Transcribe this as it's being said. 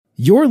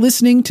You're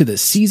listening to the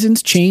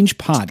Seasons Change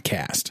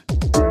podcast.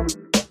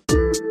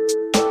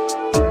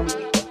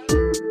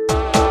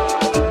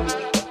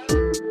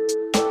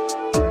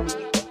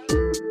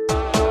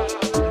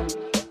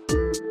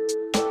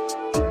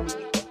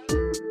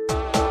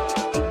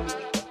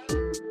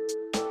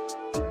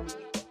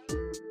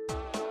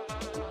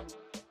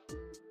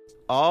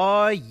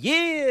 Oh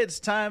yeah, it's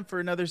time for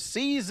another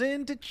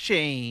season to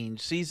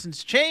change.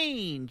 Seasons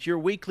Change, your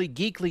weekly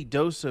geekly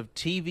dose of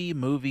TV,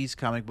 movies,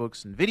 comic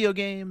books, and video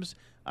games.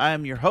 I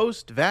am your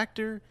host,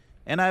 Vactor,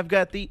 and I've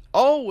got the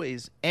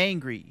always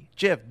angry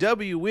Jeff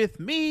W. with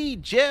me.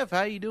 Jeff,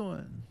 how you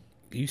doing?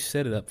 You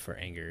set it up for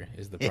anger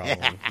is the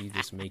problem. You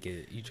just make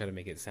it. You try to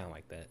make it sound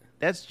like that.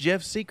 That's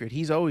Jeff's secret.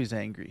 He's always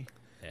angry.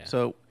 Yeah.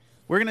 So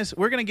we're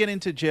gonna get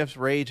into Jeff's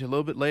rage a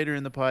little bit later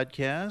in the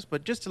podcast,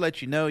 but just to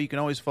let you know, you can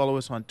always follow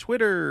us on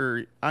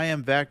Twitter. I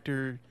am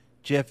Vactor,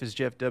 Jeff is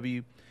Jeff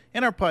W,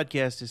 and our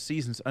podcast is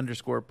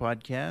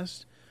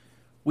Seasons_podcast.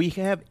 We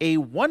have a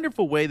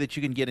wonderful way that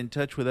you can get in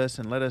touch with us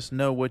and let us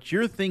know what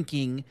you're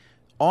thinking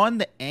on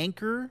the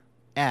Anchor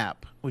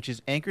app, which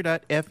is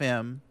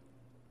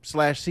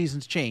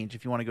anchor.fm/Seasons Change.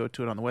 If you want to go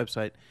to it on the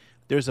website,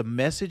 there's a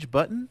message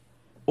button,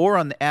 or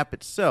on the app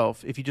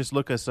itself, if you just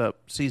look us up,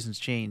 Seasons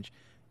Change,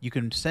 you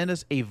can send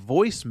us a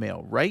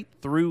voicemail right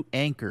through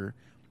Anchor,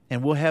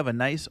 and we'll have a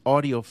nice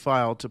audio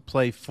file to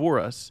play for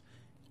us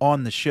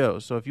on the show.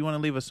 So if you want to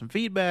leave us some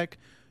feedback,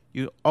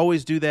 you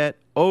always do that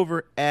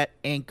over at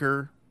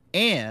Anchor.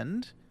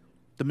 And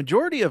the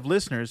majority of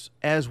listeners,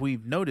 as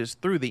we've noticed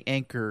through the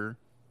Anchor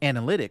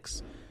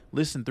analytics,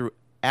 listen through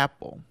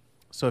Apple.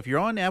 So if you're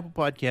on Apple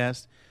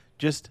Podcasts,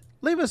 just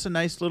leave us a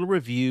nice little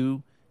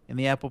review in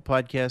the Apple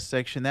Podcast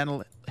section.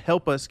 That'll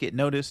help us get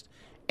noticed.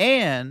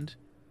 And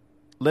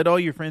let all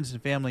your friends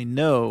and family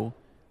know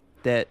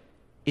that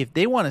if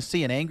they want to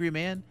see an angry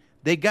man,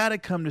 they got to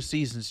come to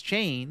Seasons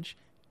Change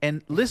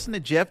and listen to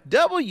Jeff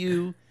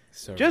W.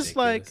 So just ridiculous.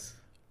 Like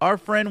our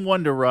friend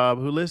Wonder Rob,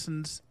 who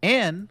listens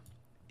and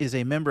is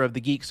a member of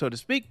the Geek So to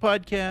Speak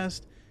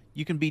podcast.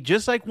 You can be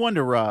just like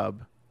Wonder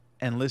Rob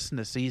and listen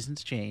to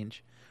Seasons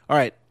Change. All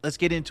right, let's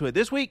get into it.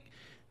 This week,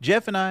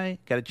 Jeff and I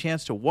got a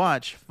chance to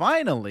watch,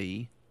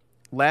 finally,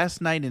 Last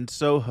Night in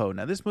Soho.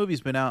 Now, this movie's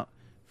been out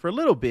for a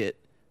little bit,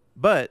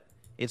 but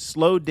it's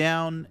slowed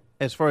down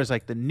as far as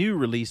like the new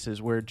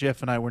releases, where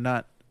Jeff and I were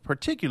not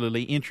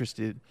particularly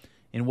interested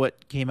in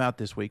what came out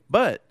this week.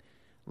 But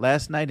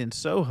Last Night in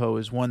Soho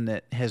is one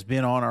that has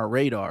been on our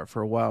radar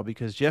for a while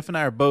because Jeff and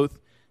I are both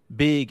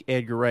big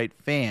Edgar Wright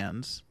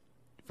fans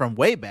from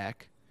way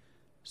back.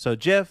 So,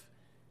 Jeff,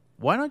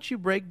 why don't you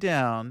break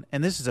down,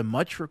 and this is a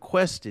much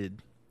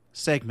requested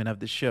segment of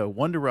the show.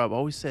 Wonder Rob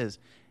always says,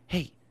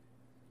 hey,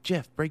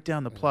 Jeff, break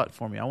down the plot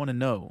for me. I want to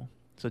know.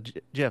 So,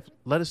 Jeff,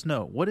 let us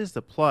know. What is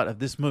the plot of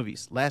this movie,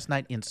 Last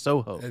Night in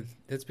Soho?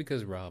 That's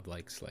because Rob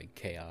likes like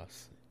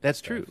chaos.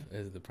 That's true.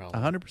 Is the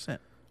problem. 100%.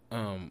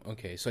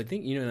 Okay, so I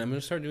think, and I'm going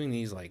to start doing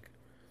these like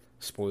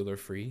spoiler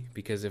free,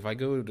 because if I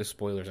go to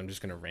spoilers, I'm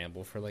just going to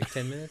ramble for like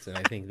 10 minutes. And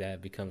I think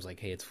that becomes like,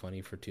 hey, it's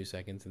funny for 2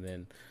 seconds. And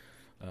then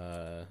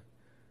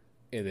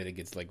it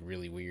gets like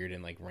really weird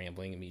and like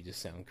rambling and me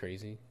just sound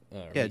crazy.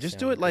 Yeah, just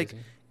do it crazy. Like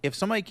if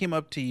somebody came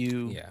up to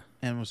you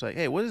and was like,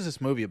 hey, what is this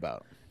movie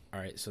about? All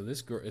right, so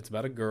this girl, it's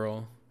about a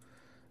girl,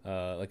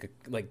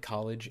 like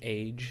college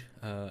age,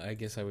 I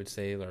guess I would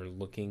say, or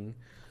looking.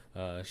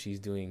 She's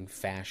doing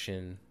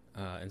fashion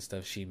and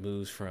stuff. She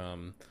moves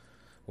from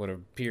what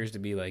appears to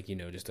be like,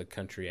 just a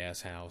country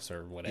ass house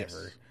or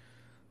whatever.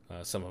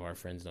 Yes. Some of our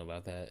friends know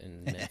about that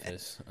in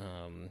Memphis.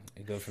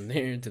 Go from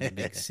there to the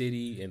big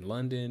city in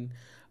London,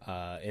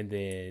 and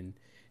then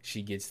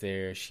she gets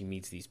there. She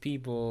meets these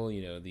people,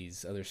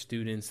 these other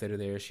students that are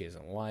there. She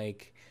doesn't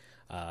like.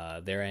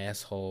 They're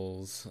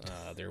assholes.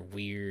 They're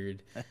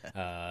weird.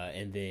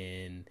 And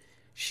then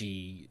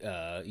she,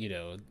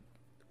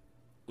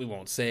 we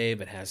won't say,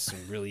 but has some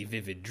really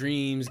vivid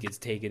dreams, gets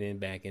taken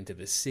back into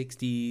the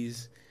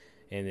 60s.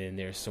 And then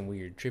there's some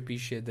weird trippy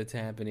shit that's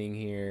happening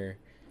here.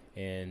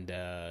 And,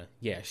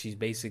 she's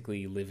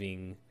basically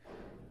living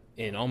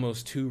in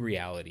almost two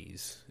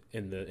realities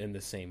in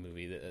the same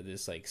movie.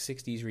 This like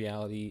 60s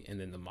reality and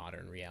then the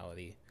modern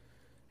reality.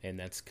 And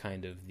that's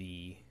kind of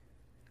the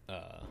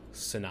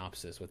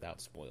synopsis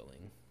without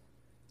spoiling.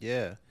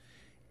 Yeah.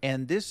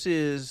 And this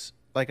is,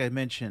 like I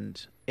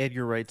mentioned,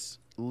 Edgar Wright's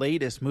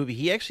latest movie.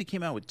 He actually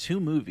came out with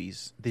 2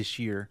 movies this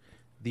year.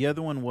 The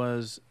other one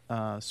was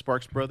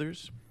Sparks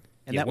Brothers.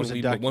 And that was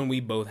one we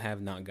both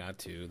have not got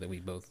to, that we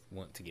both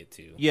want to get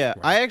to. Yeah, right.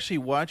 I actually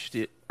watched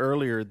it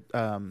earlier,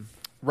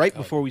 right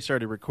before we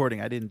started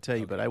recording. I didn't tell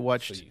you, but I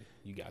watched... So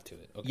you got to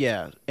it. Okay.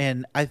 Yeah,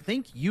 and I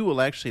think you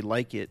will actually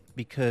like it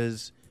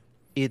because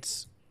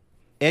it's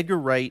Edgar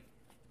Wright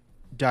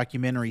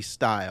documentary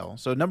style.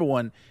 So number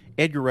one,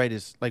 Edgar Wright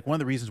is like one of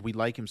the reasons we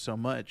like him so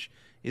much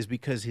is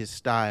because his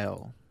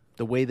style,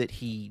 the way that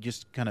he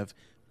just kind of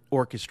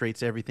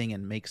orchestrates everything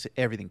and makes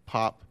everything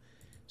pop.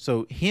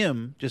 So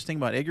just think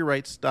about Edgar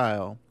Wright's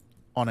style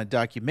on a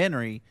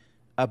documentary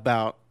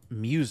about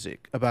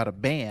music, about a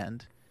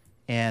band,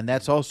 and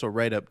that's also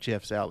right up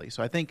Jeff's alley.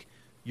 So I think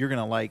you're going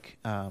to like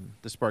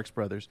the Sparks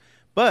Brothers.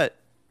 But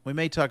we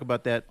may talk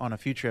about that on a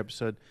future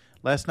episode.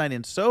 Last Night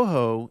in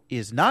Soho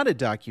is not a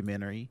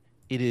documentary.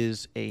 It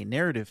is a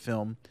narrative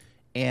film.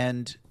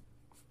 And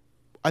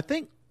I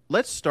think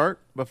let's start,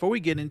 before we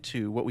get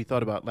into what we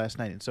thought about Last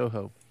Night in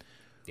Soho,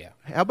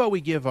 how about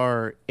we give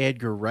our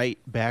Edgar Wright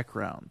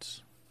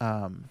backgrounds?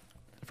 The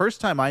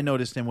first time I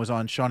noticed him was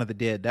on Shaun of the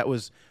Dead. I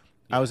was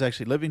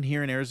actually living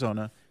here in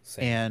Arizona,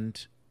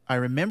 and I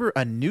remember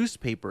a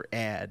newspaper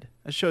ad.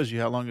 That shows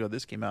you how long ago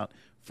this came out,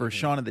 for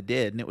Shaun of the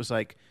Dead. And it was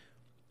like,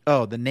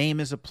 oh, the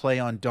name is a play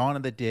on Dawn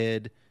of the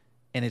Dead,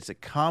 and it's a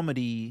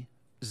comedy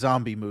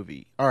zombie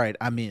movie. All right,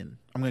 I'm in.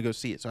 I'm going to go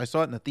see it. So I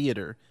saw it in the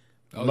theater.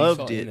 Oh,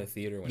 loved you saw it. in the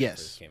theater when it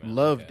first came out.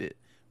 Loved it.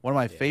 One of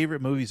my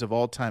favorite movies of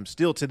all time,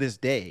 still to this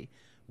day.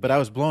 But I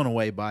was blown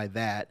away by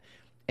that.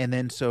 And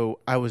then so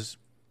I was,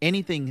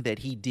 anything that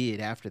he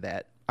did after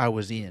that, I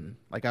was in.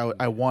 Like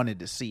I wanted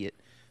to see it.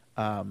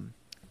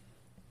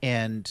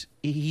 And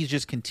he's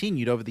just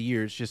continued over the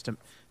years just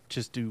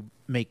to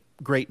make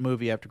great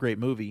movie after great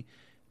movie.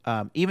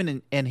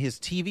 Even in his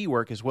TV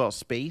work as well,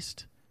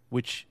 Spaced,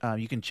 which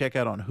you can check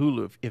out on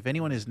Hulu. If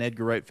anyone is an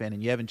Edgar Wright fan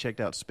and you haven't checked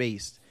out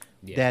Spaced,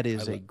 that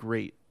is a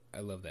great. I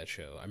love that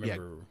show. I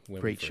remember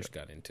when we first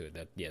got into it.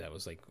 That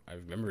was like, I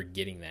remember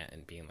getting that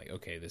and being like,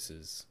 okay,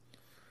 this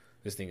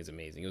thing is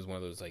amazing. It was one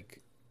of those, like,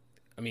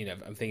 I mean,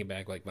 I'm thinking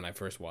back, like when I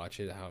first watched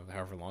it,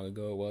 however long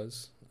ago it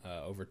was,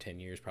 over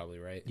 10 years probably,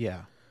 right?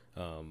 Yeah.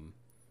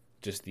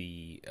 Just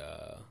the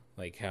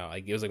like how,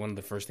 like, it was like one of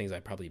the first things I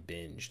probably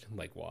binged,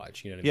 like,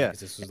 watch, you know what I mean? Yeah.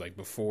 Because this was like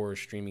before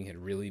streaming had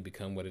really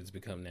become what it's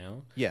become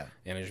now. Yeah.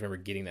 And I just remember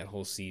getting that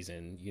whole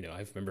season. You know,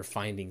 I remember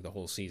finding the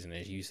whole season,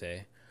 as you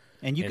say.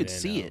 And you could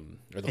see it.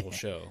 Or the whole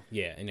show.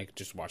 Yeah, and I could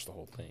just watch the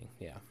whole thing.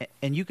 Yeah.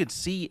 And you could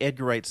see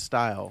Edgar Wright's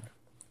style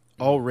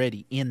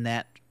already in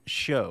that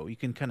show. You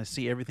can kind of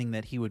see everything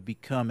that he would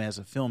become as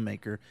a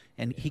filmmaker,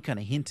 and he kind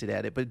of hinted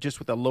at it, but just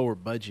with a lower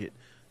budget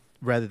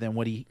rather than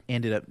what he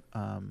ended up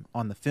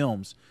on the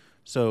films.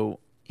 So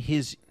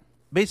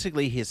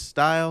basically his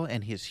style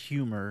and his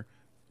humor,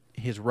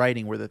 his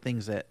writing were the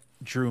things that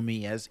drew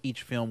me as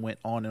each film went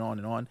on and on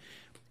and on.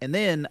 And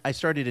then I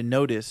started to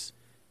notice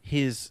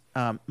his,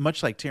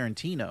 much like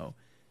Tarantino,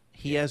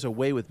 he has a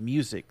way with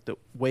music, the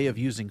way of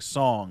using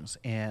songs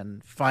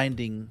and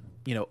finding,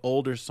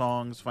 older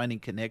songs, finding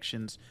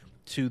connections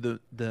to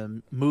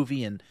the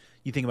movie. And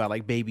you think about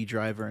like Baby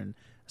Driver and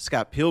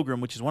Scott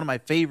Pilgrim, which is one of my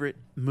favorite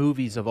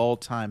movies of all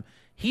time.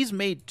 He's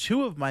made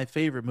two of my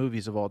favorite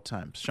movies of all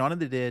time, Shaun of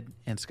the Dead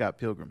and Scott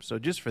Pilgrim. So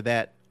just for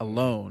that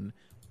alone,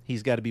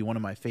 he's got to be one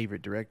of my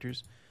favorite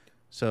directors.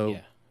 So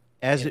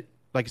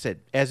like I said,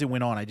 as it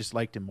went on, I just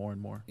liked him more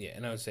and more. Yeah,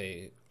 and I would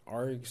say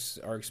our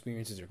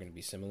experiences are going to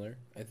be similar,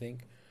 I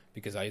think,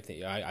 because I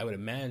think I would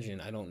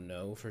imagine, I don't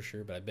know for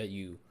sure, but I bet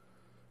you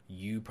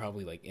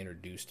probably like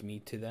introduced me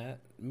to that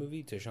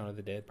movie, to Shaun of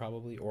the Dead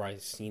probably, or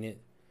I've seen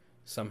it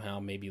somehow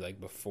maybe like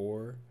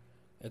before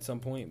at some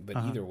point, but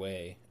either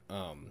way,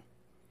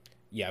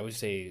 I would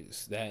say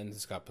that and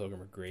Scott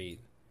Pilgrim are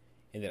great.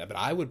 And then, but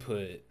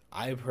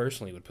I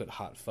personally would put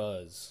Hot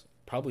Fuzz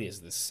probably as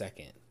the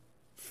second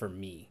for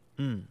me.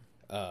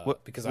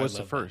 Because I love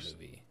the first that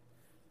movie.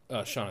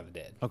 Shaun of the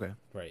Dead. Okay.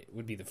 Right.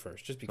 Would be the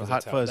first. Just because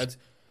Hot Fuzz.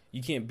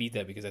 You can't beat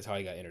that because that's how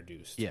I got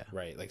introduced. Yeah.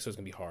 Right. Like, so it's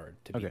going to be hard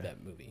to beat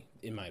that movie,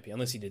 in my opinion.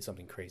 Unless he did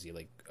something crazy,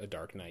 like a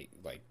Dark Knight,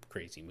 like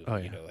crazy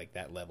movie, like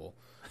that level.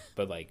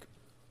 But like,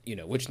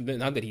 which,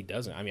 not that he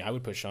doesn't. I mean, I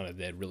would put Shaun of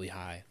the Dead really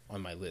high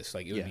on my list.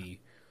 Like, it would be,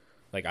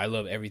 like, I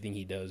love everything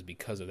he does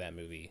because of that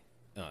movie.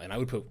 And I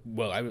would put,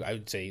 I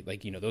would say,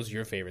 like, those are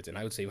your favorites. And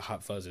I would say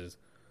Hot Fuzz is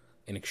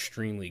an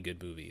extremely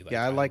good movie. Like,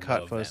 I like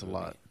Hot Fuzz a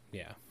lot.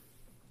 Yeah.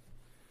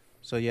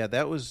 So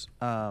that was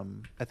I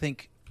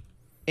think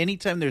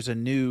anytime there's a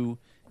new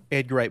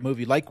Edgar Wright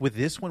movie, like with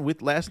this one,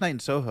 with Last Night in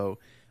Soho,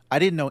 I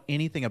didn't know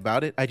anything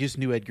about it. I just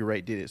knew Edgar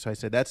Wright did it. So I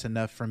said that's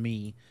enough for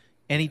me.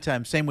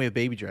 Anytime, same way with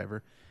Baby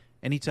Driver,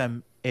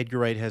 anytime Edgar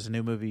Wright has a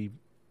new movie,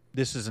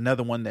 this is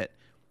another one that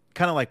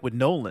kind of like with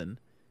Nolan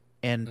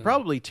and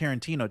probably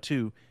Tarantino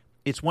too,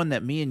 it's one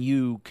that me and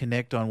you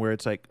connect on, where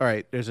it's like, all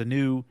right, there's a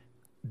new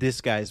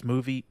this guy's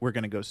movie, we're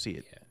going to go see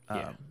it.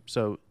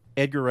 So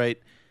Edgar Wright,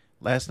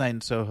 Last Night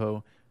in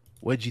Soho,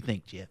 what'd you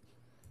think, Jeff?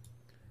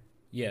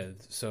 Yeah,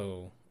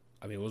 so,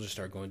 I mean, we'll just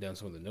start going down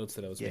some of the notes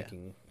that I was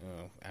making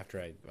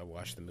after I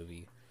watched the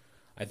movie.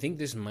 I think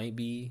this might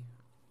be,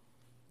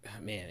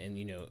 man,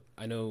 and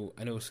I know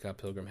Scott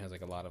Pilgrim has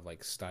like a lot of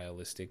like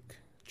stylistic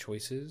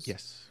choices.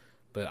 Yes.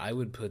 But I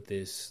would put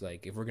this,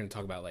 like, if we're going to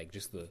talk about like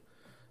just the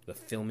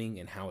filming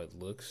and how it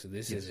looks,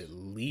 this is at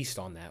least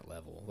on that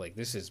level. Like,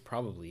 this is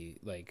probably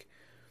like,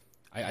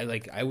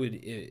 I would,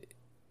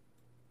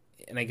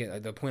 and I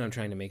get the point I'm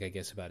trying to make, I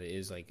guess, about it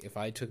is like, if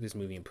I took this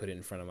movie and put it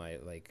in front of my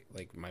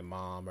like my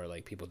mom or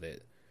like people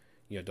that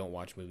don't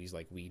watch movies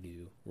like we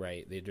do,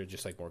 right? They're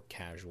just like more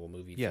casual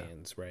movie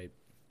fans, right?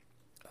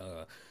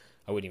 I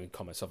wouldn't even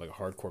call myself like a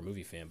hardcore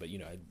movie fan, but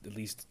at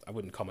least I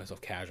wouldn't call myself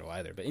casual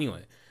either. But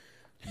anyway,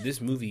 this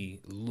movie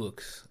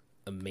looks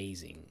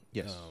amazing.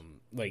 Yes.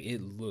 Like,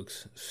 it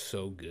looks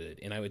so good,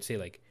 and I would say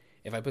like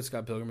if I put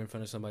Scott Pilgrim in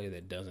front of somebody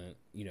that doesn't,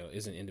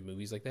 isn't into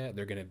movies like that,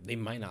 they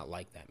might not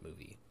like that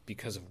movie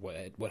because of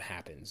what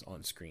happens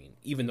on screen.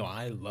 Even though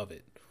I love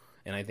it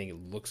and I think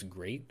it looks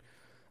great,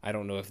 I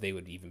don't know if they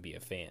would even be a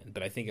fan.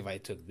 But I think if I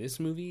took this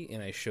movie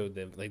and I showed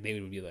them, like, they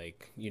would be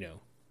like,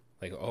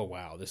 like, oh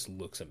wow, this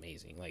looks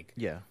amazing. Like,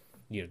 Yeah.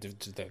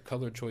 The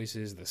color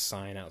choices, the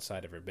sign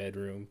outside of her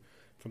bedroom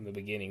from the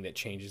beginning that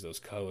changes those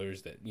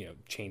colors, that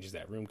changes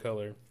that room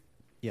color,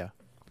 Yeah.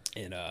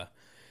 and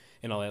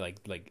all that,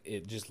 like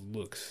it just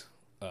looks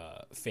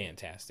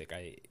fantastic.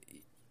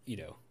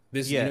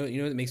 This Yeah.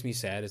 what makes me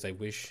sad is I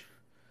wish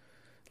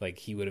like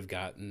he would have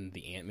gotten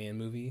the Ant-Man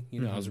movie.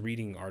 I was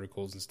reading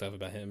articles and stuff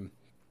about him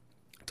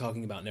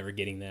talking about never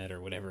getting that or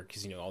whatever,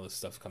 because all this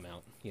stuff's come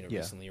out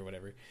recently or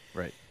whatever,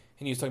 Right.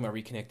 and he was talking about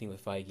reconnecting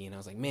with Feige, and I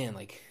was like, man,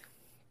 like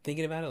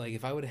thinking about it, like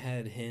if I would have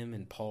had him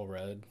and Paul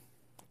Rudd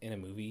in a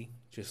movie,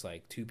 just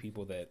like two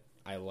people that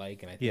I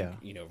like, and I think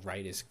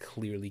Wright is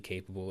clearly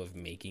capable of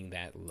making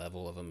that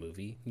level of a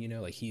movie.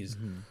 Like he's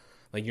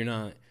like, you're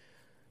not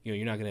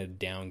going to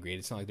downgrade.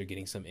 It's not like they're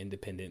getting some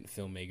independent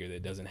filmmaker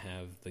that doesn't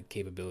have the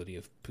capability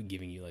of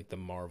giving you like the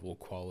Marvel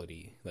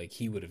quality. Like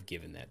he would have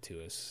given that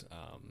to us,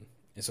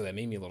 and so that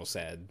made me a little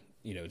sad.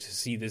 To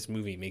see this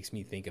movie makes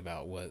me think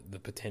about what the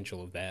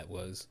potential of that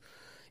was.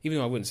 Even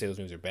though I wouldn't say those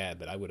movies are bad,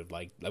 but I would have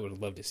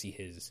loved to see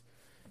his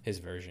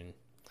version.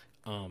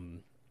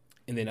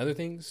 And then other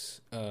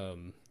things,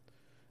 because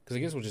I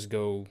guess we'll just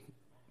go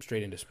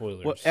straight into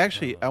spoilers. Well,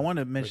 actually, I want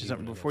to mention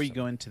something before you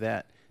go into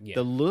that. Yeah.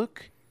 The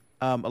look,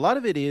 a lot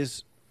of it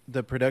is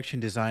the production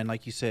design,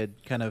 like you said,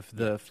 kind of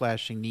the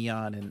flashing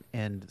neon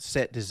and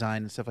set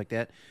design and stuff like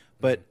that.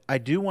 But I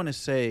do want to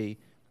say,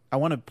 I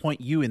want to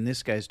point you in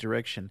this guy's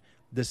direction.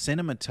 The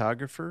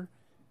cinematographer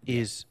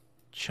is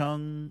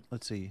Chung.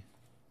 Let's see,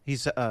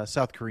 he's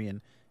South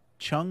Korean,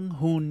 Chung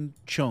Hoon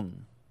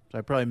Chung. So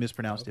I probably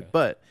mispronounced it,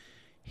 but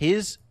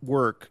his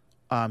work,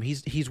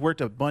 he's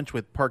worked a bunch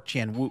with Park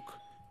Chan-wook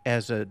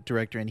as a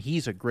director, and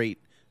he's a great,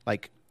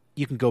 like,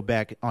 you can go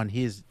back on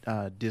his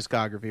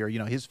discography or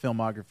his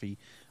filmography.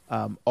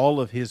 All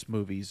of his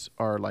movies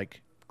are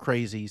like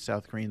crazy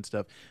South Korean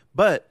stuff.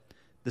 But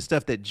the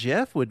stuff that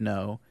Jeff would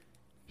know,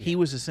 he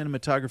was a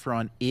cinematographer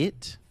on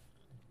It.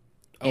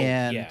 Oh,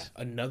 and yeah,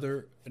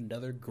 another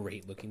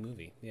great looking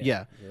movie.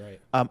 Yeah. You're right.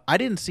 I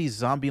didn't see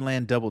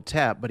Zombieland Double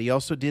Tap, but he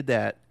also did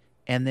that.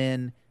 And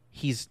then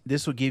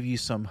this will give you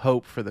some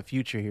hope for the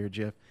future here,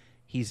 Jeff.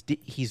 He's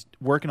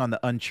working on the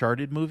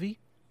Uncharted movie.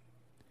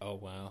 Oh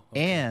wow!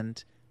 Okay.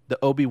 And the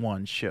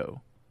Obi-Wan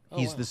show. Oh,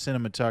 He's wow. the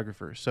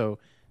cinematographer. So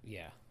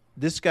Yeah.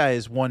 this guy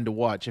is one to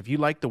watch. If you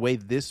like the way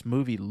this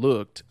movie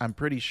looked, I'm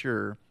pretty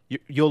sure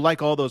you'll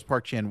like all those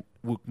Park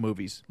Chan-wook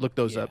movies. Look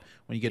those up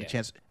when you get a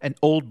chance. And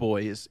Old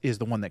Boy is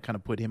the one that kind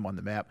of put him on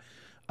the map.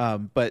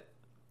 But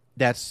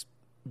that's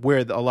where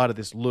a lot of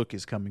this look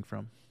is coming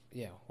from.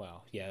 Yeah.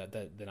 Wow. Yeah.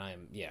 Then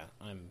I'm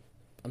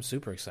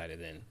super excited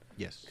then.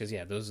 Yes. Because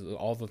those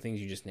all the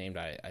things you just named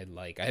I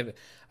like. I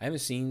haven't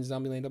seen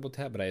Zombieland Double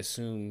Tap, but I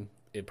assume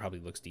it probably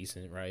looks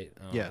decent, right?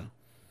 Yeah.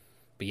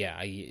 But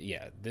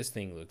this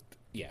thing looked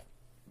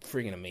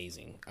freaking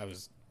amazing. I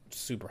was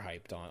super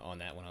hyped on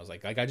that one. I was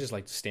like I just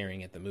liked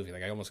staring at the movie.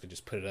 Like I almost could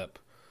just put it up.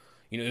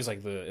 It was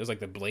like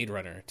the Blade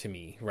Runner to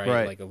me, right?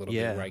 Right. Like a little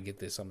bit where I get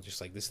this. I'm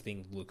just like, this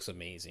thing looks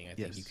amazing. I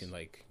think you can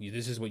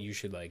this is what you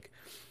should like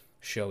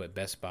show at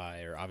Best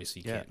Buy, or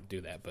obviously you can't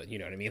do that, but you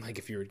know what I mean? Like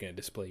if you were going to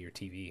display your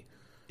TV,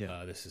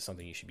 this is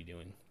something you should be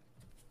doing.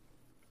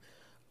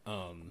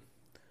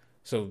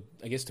 So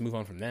I guess to move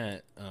on from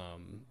that,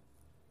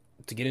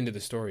 to get into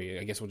the story,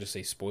 I guess we'll just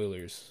say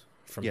spoilers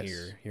from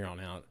here on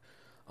out.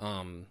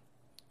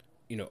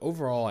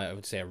 Overall, I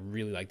would say I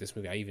really like this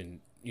movie. I even,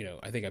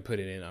 I think I put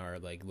it in our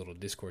like little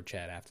Discord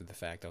chat after the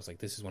fact. I was like,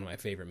 this is one of my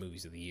favorite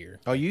movies of the year.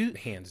 Oh,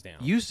 hands down.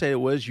 You said it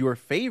was your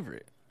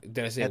favorite.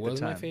 Did I say it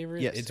was my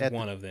favorite? Yes, it's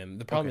one of them.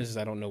 The problem is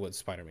I don't know what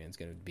Spider-Man's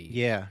going to be.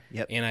 Yeah.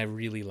 Yep. And I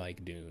really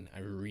like Dune.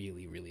 I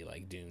really, really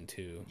like Dune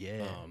too.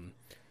 Yeah.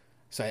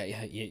 So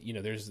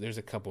there's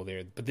a couple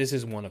there, but this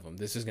is one of them.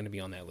 This is going to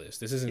be on that list.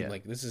 This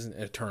isn't this isn't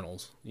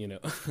Eternals, this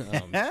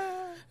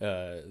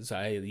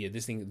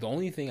thing. The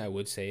only thing I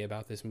would say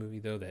about this movie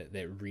though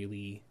that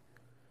really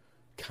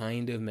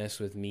kind of messed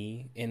with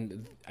me,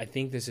 and I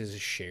think this is a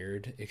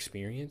shared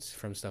experience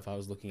from stuff I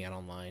was looking at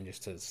online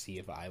just to see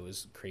if I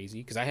was crazy,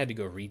 because I had to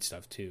go read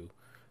stuff too,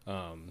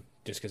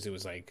 just because it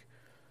was like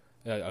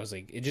I was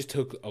like, it just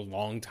took a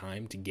long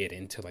time to get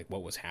into like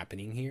what was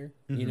happening here,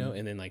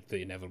 and then like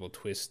the inevitable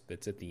twist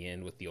that's at the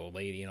end with the old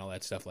lady and all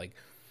that stuff. Like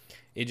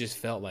it just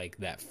felt like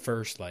that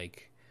first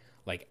like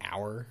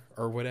hour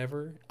or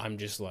whatever, I'm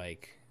just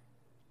like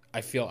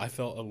I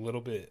felt a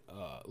little bit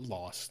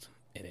lost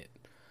in it.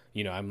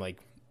 I'm like,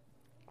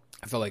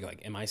 I felt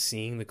like am I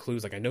seeing the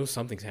clues? Like I know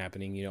something's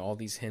happening, all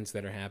these hints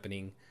that are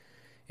happening,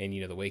 and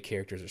the way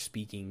characters are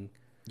speaking.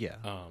 Yeah.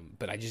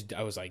 But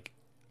I was like,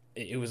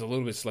 it was a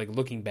little bit like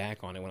looking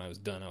back on it when I was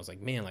done, I was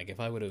like, man, like if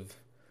I would have,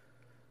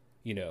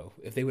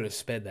 if they would have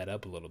sped that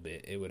up a little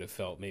bit, it would have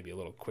felt maybe a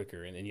little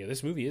quicker. And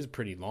this movie is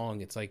pretty long.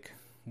 It's like,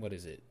 what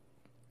is it?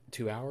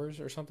 2 hours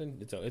or something.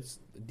 It's a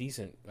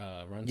decent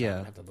runtime.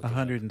 Yeah, I have to look it up.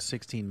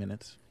 116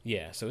 minutes.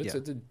 Yeah, so it's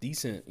Yeah. a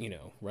decent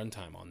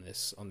runtime on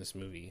this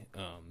movie.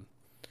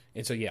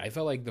 And so yeah, I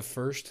felt like the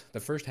first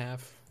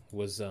half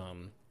was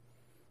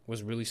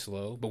really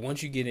slow, but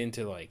once you get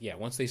into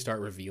once they start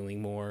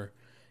revealing more,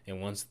 and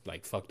once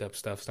fucked up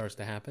stuff starts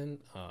to happen,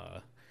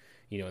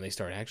 and they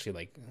start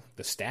actually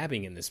the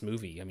stabbing in this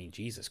movie. I mean,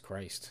 Jesus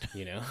Christ,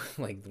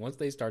 once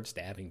they start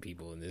stabbing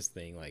people in this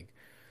thing,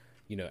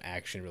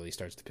 action really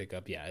starts to pick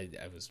up. Yeah,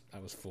 I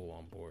was full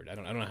on board. I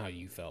don't know how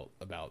you felt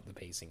about the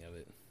pacing of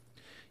it.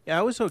 Yeah,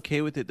 I was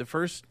okay with it. The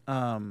first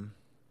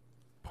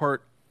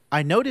part,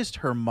 I noticed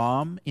her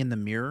mom in the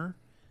mirror.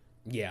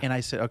 Yeah, And I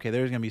said, okay,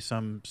 there's going to be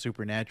some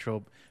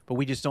supernatural, but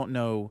we just don't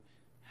know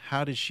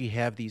how does she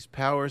have these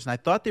powers. And I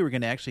thought they were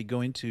going to actually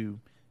go into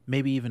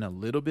maybe even a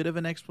little bit of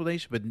an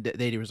explanation, but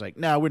they was like,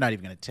 no, we're not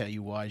even going to tell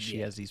you why she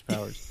has these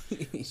powers.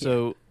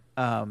 So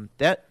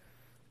that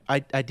I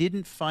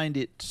didn't find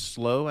it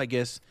slow. I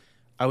guess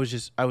I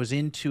was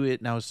into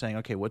it, and I was saying,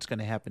 okay, what's going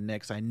to happen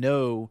next? I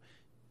know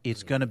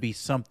it's going to be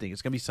something.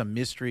 It's going to be some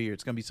mystery, or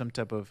it's going to be some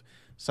type of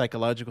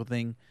psychological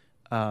thing.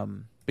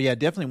 But yeah,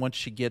 definitely once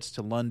she gets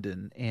to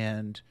London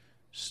and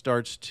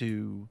starts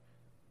to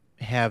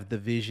have the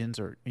visions,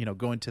 or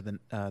go into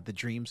the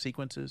dream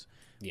sequences,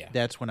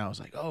 that's when I was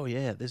like, oh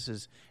yeah, this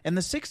is. And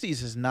the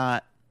 '60s is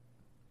not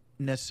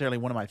necessarily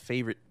one of my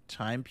favorite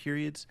time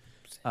periods.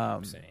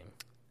 Same.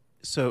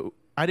 So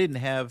I don't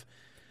have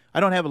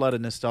a lot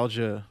of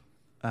nostalgia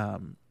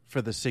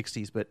for the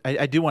 '60s, but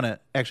I do want to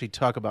actually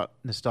talk about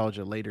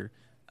nostalgia later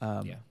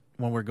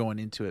when we're going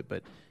into it.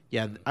 But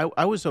yeah,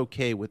 I was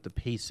okay with the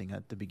pacing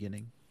at the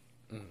beginning.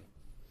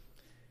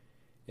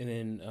 And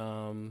then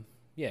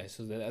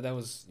so that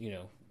was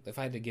if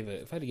I had to give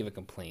a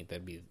complaint,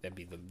 that'd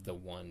be the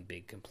one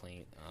big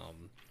complaint.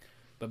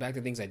 But back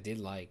to things I did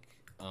like.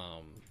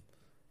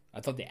 I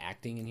thought the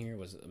acting in here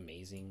was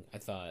amazing. I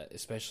thought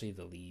especially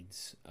the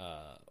leads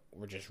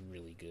were just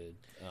really good.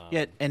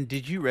 Yeah, and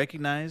did you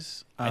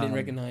recognize? I didn't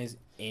recognize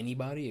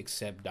anybody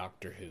except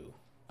Doctor Who.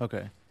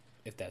 Okay,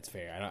 if that's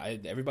fair.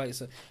 Everybody.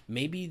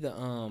 Maybe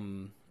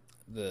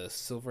the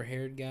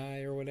silver-haired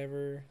guy or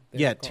whatever.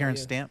 Yeah,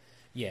 Terrence Stamp.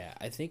 Yeah,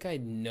 I think I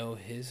know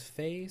his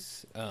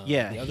face.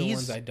 Yeah, the other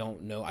ones I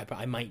don't know.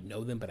 I might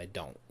know them, but I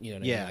don't. You know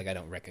what I mean? Like I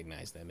don't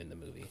recognize them in the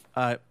movie.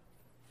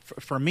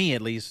 For me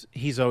at least,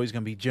 he's always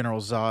going to be General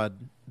Zod,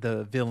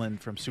 the villain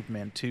from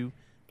Superman 2.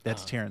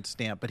 That's Terrence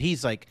Stamp, but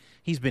he's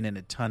been in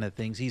a ton of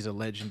things. He's a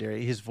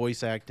legendary. His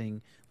voice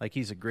acting,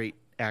 he's a great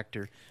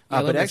actor.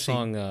 I love that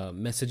song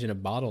 "Message in a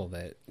Bottle"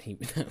 that he.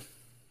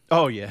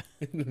 Oh yeah,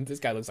 this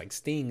guy looks like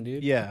Sting,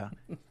 dude. Yeah,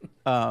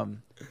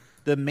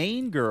 the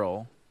main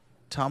girl,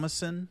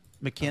 Thomasin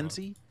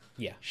McKenzie.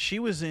 Yeah, she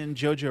was in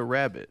Jojo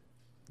Rabbit.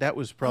 That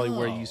was probably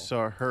where you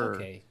saw her.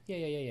 Okay.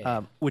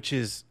 Yeah. Which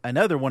is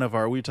another one of we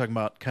were talking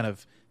about kind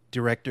of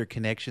director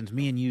connections.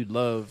 Me and you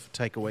love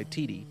Taika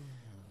Waititi,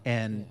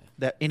 and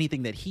that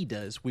anything that he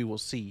does, we will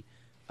see.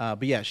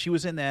 But yeah, she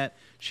was in that.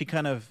 She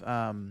kind of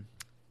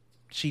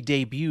she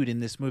debuted in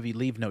this movie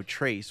Leave No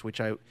Trace, which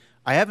I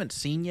haven't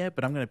seen yet,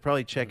 but I'm going to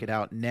probably check it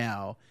out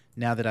now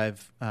that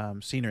I've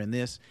seen her in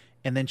this.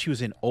 And then she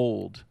was in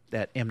Old,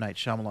 that M. Night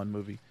Shyamalan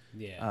movie.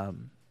 Yeah.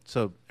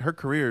 So her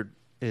career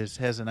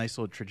has a nice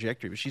little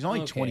trajectory, but she's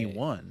only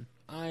 21.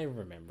 I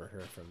remember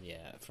her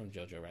from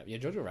Jojo Rabbit. Yeah,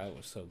 Jojo Rabbit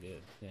was so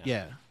good.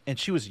 Yeah, and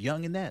she was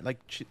young in that.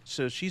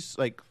 So she's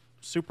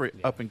super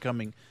up and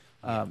coming.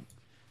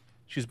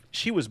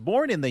 She was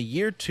born in the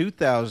year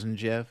 2000,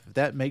 Jeff. If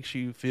that makes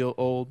you feel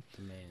old,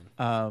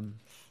 man.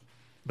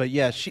 But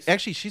yeah,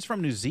 she's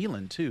from New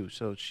Zealand too.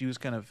 So she was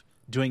kind of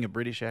doing a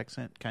British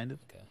accent, kind of.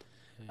 Okay.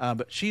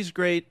 But she's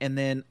great. And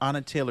then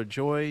Anna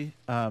Taylor-Joy,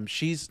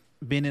 she's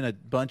been in a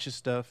bunch of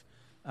stuff.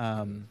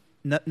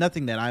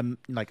 Nothing that I'm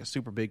a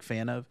super big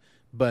fan of,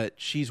 but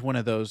she's one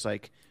of those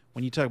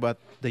when you talk about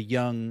the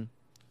young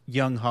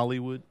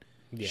Hollywood,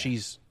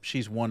 she's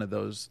one of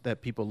those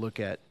that people look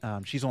at.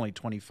 She's only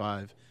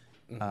 25,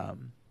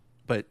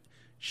 but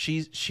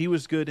she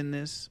was good in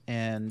this,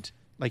 and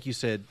like you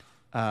said,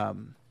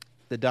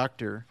 the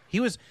Doctor. He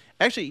was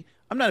actually.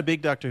 I'm not a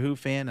big Doctor Who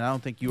fan, and I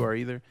don't think you are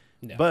either.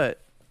 No. But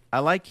I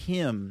like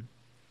him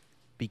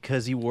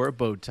because he wore a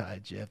bow tie,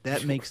 Jeff.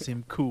 That makes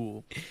him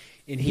cool.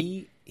 And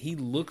he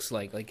looks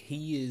like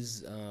he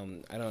is.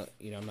 I don't.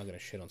 I'm not gonna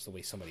shit on the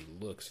way somebody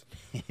looks,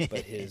 but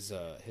his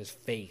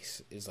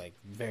face is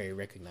very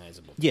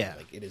recognizable. Yeah.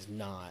 It is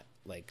not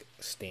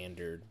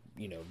standard,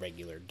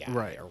 regular guy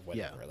Right. or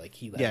whatever.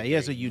 Yeah. He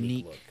has a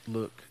unique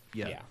look.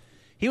 Yeah.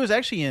 He was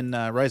actually in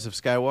Rise of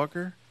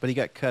Skywalker, but he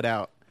got cut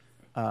out.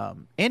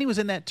 And he was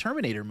in that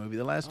Terminator movie,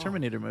 the last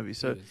Terminator movie.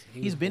 So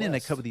he's been in a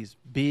couple of these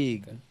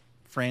big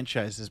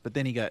franchises, but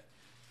then he got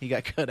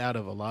cut out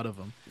of a lot of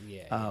them.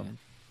 Yeah.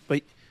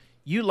 But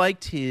you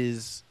liked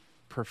his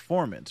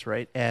performance,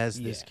 right, as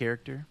this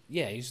character?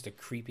 Yeah, he's just a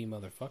creepy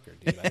motherfucker,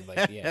 dude.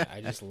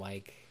 I just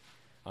like.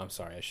 I'm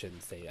sorry, I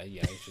shouldn't say. I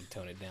should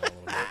tone it down a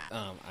little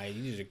bit.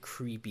 He's a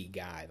creepy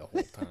guy the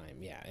whole time.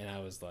 Yeah, and I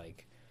was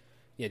like,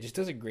 just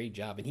does a great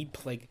job, and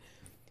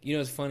You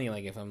know, it's funny.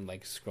 Like if I'm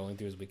like scrolling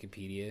through his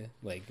Wikipedia,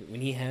 like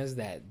when he has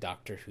that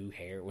Doctor Who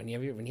hair, when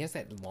he has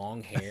that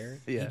long hair,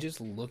 Yeah. he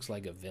just looks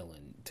like a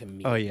villain to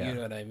me. Oh, yeah. You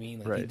know what I mean?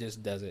 Like he Right.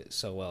 just does it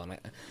so well. And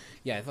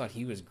I thought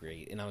he was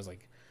great. And I was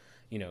like,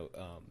 you know,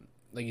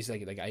 like you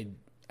said, like I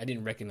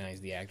didn't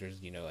recognize the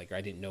actors, you know, like I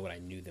didn't know what I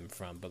knew them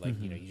from, but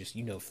like you know,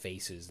 you know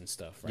faces and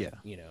stuff, right? Yeah.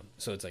 You know,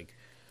 so it's like,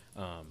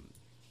 Well,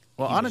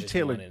 he was Anna just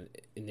Taylor. one,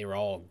 and they were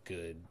all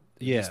good.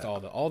 Yeah. Just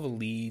all the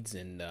leads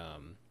and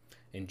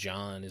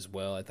John as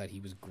well. I thought he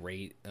was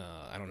great.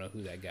 I don't know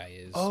who that guy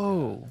is.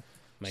 Oh,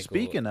 Michael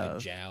speaking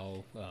of,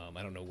 Zhao,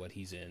 I don't know what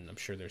he's in. I'm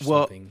sure there's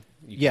well, something.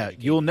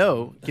 you'll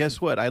know. Guess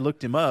what? I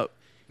looked him up.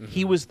 Mm-hmm.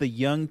 He was the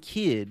young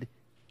kid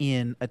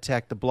in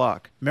Attack the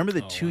Block. Remember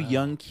the two wow.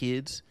 young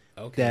kids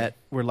Okay. that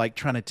were like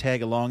trying to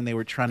tag along? They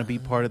were trying to be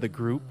part of the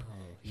group.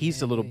 He's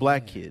the little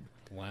black kid.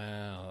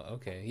 Wow.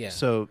 Okay. Yeah.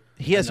 So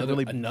he hasn't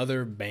really.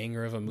 another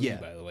banger of a movie, Yeah.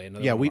 by the way.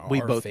 Another Yeah, one of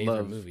we our both favorite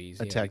love movies.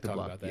 Attack we the talk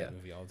Block, about that yeah.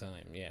 movie all the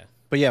time. Yeah.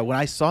 But yeah, when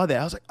I saw that,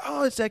 I was like,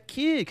 "Oh, it's that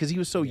kid," because he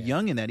was so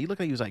young in that. He looked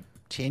like he was like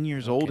 10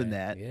 years old in Okay.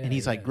 that, Yeah, and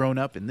he's like yeah. grown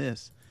up in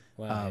this.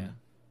 Wow. Yeah.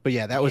 But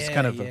yeah, that was Yeah,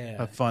 kind of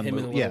yeah. a fun Him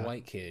and movie. the little Yeah,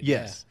 white kid.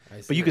 yes. Yeah,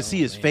 I But you could it. see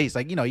Oh, his man. face,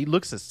 like he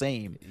looks the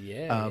same.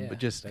 Yeah, but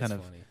just That's kind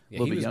of funny. a Yeah,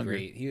 little he bit was younger.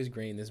 great. He was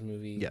great in this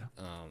movie. Yeah.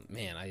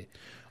 Man,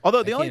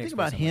 Although the I only can't thing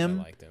about express how much him,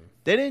 I liked him.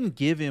 they didn't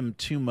give him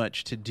too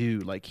much to do.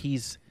 Like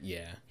he's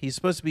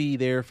supposed to be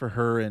there for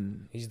her,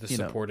 and He's the you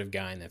know, supportive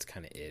guy, and that's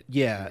kind of it.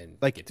 yeah, And then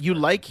like gets you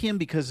murdered. like him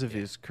because of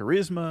his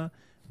charisma,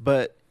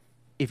 but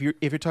if you're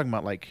talking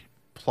about like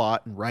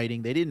plot and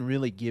writing, they didn't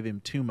really give him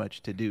too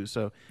much to do.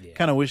 So Yeah.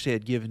 kind of wish they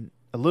had given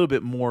a little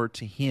bit more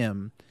to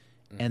him.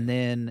 Mm-hmm. And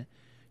then,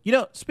 you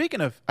know,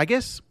 speaking of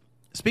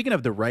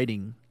the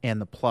writing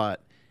and the plot,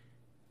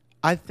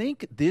 I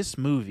think this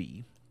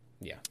movie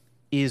Yeah.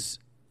 is.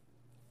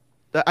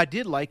 I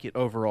did like it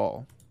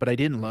overall, but I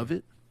didn't love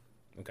it.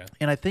 Okay.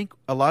 And I think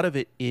a lot of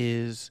it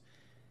is.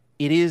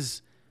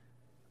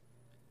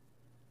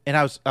 And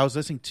I was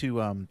listening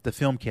to the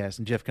Filmcast,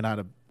 and Jeff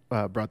Kanata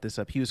brought this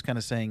up. He was kind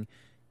of saying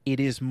it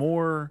is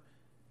more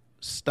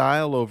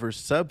style over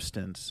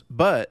substance,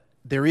 but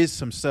there is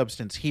some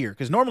substance here.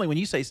 Because normally when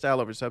you say style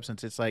over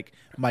substance, it's like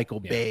Michael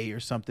Bay or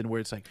something where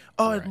it's like,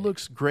 oh, it Right.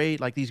 looks great,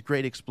 like these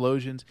great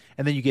explosions.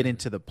 And then you get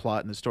into the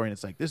plot and the story, and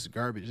it's like, this is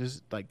garbage. This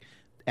is like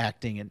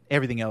acting, and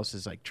everything else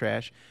is like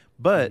trash.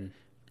 But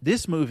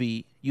this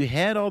movie, you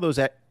had all those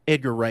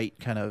Edgar Wright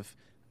kind of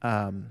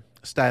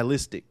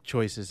stylistic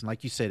choices. And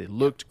like you said, it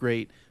looked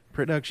great.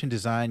 Production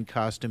design,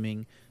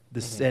 costuming,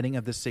 the setting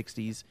of the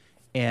 60s.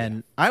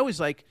 And I always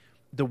like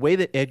the way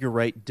that Edgar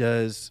Wright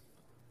does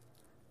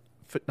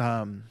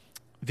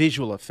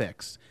visual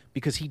effects,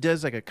 because he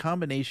does like a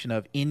combination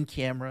of in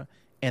camera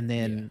and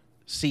then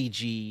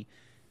CG,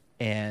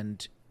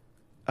 and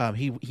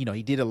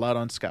he did a lot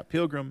on Scott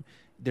Pilgrim.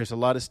 There's a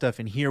lot of stuff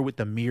in here with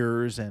the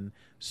mirrors and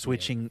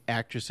switching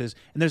actresses,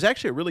 and there's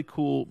actually a really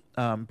cool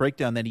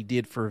breakdown that he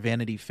did for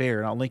Vanity Fair,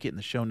 and I'll link it in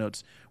the show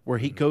notes, where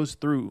he goes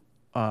through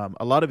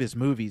a lot of his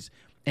movies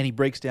and he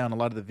breaks down a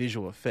lot of the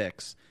visual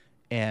effects.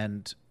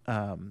 And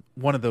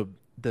one of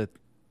the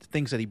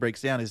things that he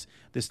breaks down is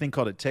this thing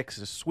called a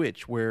Texas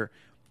switch, where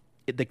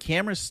the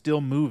camera's still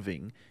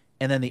moving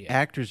and then the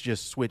actors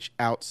just switch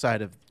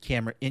outside of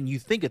camera, and you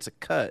think it's a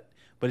cut,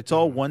 but it's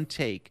all one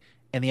take,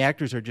 and the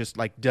actors are just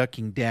like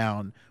ducking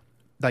down.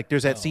 Like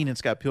there's that scene in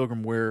Scott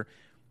Pilgrim where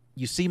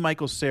you see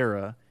Michael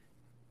Cera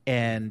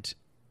and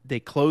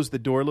they close the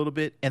door a little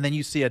bit, and then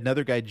you see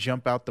another guy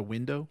jump out the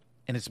window,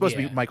 and it's supposed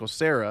to be Michael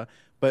Cera,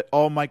 but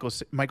all Michael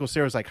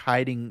Cera's like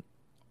hiding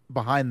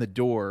behind the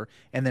door,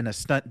 and then a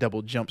stunt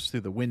double jumps through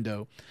the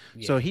window.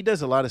 So he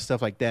does a lot of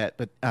stuff like that.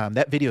 But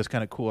that video is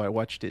kind of cool. I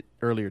watched it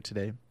earlier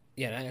today.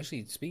 Yeah, and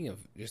actually, speaking of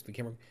just the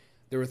camera,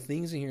 there were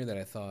things in here that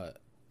I thought.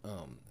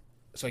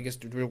 So I guess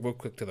real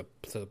quick to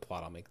the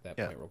plot, I'll make that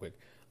point real quick.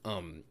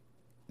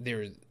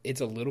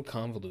 It's a little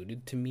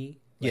convoluted to me.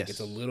 Like,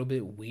 it's a little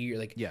bit weird.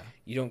 Like,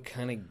 you don't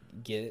kind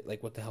of get it,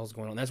 like what the hell's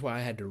going on. That's why I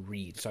had to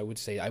read. So I would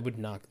say I would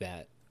knock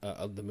that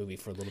of the movie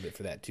for a little bit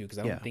for that too, because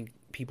I don't think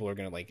people are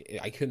gonna like.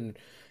 I couldn't.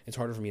 It's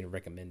harder for me to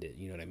recommend it.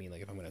 You know what I mean?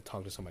 Like if I'm gonna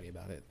talk to somebody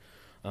about it.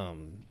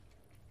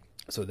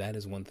 So that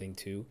is one thing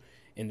too.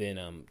 And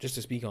then just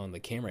to speak on the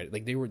camera,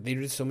 like they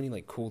did so many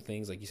like cool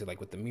things, like you said, like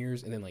with the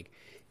mirrors, and then like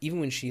even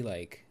when she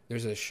like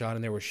there's a shot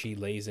in there where she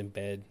lays in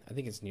bed. I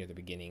think it's near the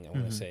beginning, I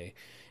want to say,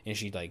 and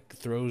she like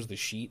throws the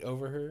sheet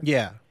over her.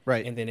 Yeah,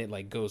 right. And then it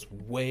like goes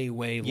way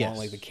long,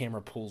 like the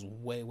camera pulls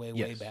way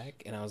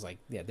back. And I was like,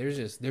 yeah,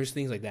 there's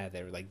things like that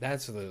are like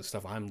that's the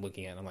stuff I'm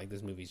looking at. I'm like,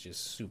 this movie's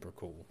just super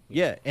cool.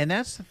 Yeah, and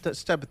that's the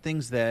type of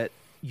things that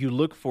you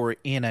look for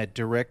in a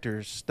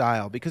director's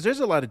style, because there's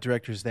a lot of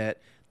directors that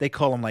they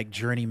call them like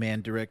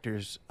journeyman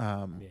directors,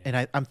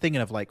 and I'm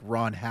thinking of like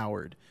Ron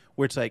Howard,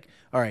 where it's like,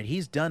 all right,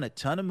 he's done a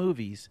ton of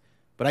movies,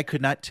 but I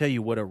could not tell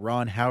you what a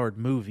Ron Howard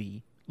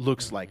movie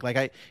looks like.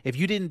 Like if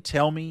you didn't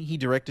tell me he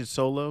directed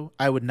Solo,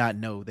 I would not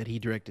know that he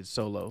directed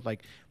Solo.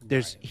 Like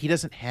he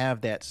doesn't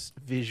have that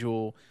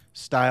visual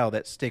style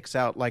that sticks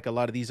out like a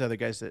lot of these other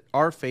guys that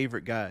are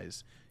favorite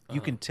guys.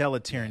 You can tell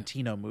a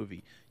Tarantino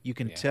movie. You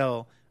can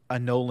tell a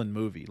Nolan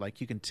movie.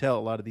 Like, you can tell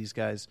a lot of these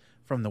guys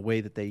from the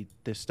way that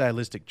their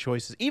stylistic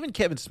choices. Even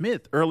Kevin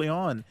Smith early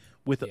on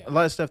with a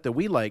lot of stuff that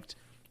we liked.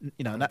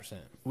 You know, 100%.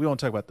 We won't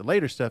talk about the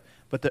later stuff,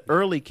 but the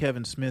early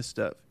Kevin Smith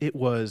stuff,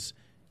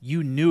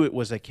 you knew it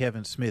was a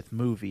Kevin Smith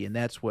movie, and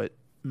that's what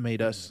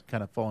made us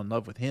kind of fall in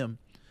love with him.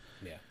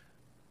 Yeah.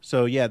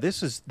 So yeah,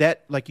 this is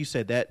that, like you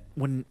said, that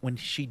when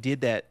she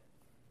did that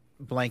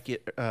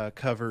blanket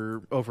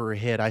cover over her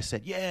head, I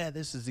said, yeah,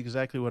 this is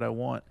exactly what I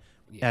want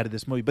out of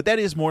this movie. But that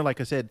is more,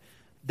 like I said,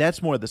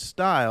 that's more the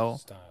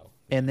style.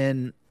 And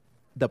then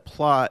the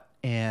plot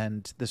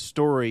and the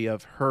story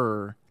of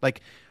her.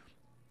 Like,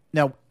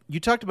 now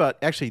you talked about,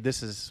 actually,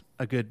 this is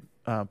a good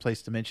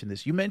place to mention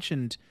this. You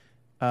mentioned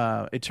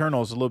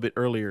Eternals a little bit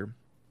earlier,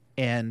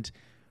 and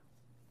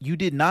you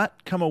did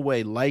not come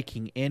away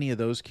liking any of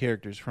those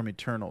characters from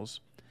Eternals.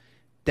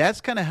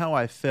 That's kind of how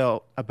I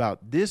felt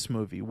about this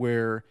movie,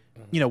 where,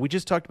 you know, we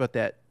just talked about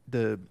that,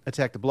 the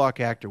Attack the Block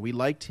actor. We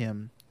liked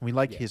him. We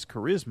liked his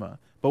charisma.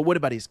 But what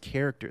about his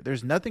character?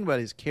 There's nothing about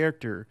his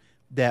character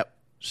that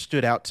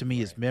stood out to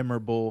me as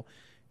memorable.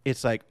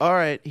 It's like, all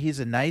right, he's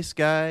a nice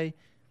guy.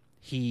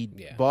 He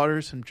bought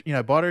her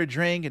bought her a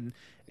drink,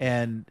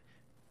 and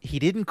he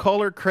didn't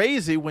call her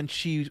crazy when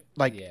she,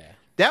 like,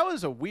 that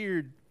was a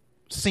weird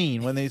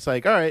scene when he's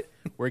like, all right,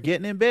 we're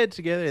getting in bed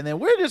together, and then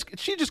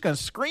she's just gonna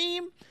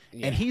scream,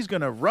 and he's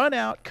gonna run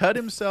out, cut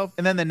himself,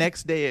 and then the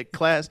next day at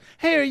class,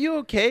 hey, are you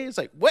okay? It's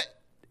like, what?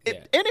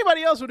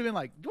 Anybody else would have been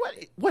like,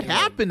 what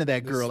happened to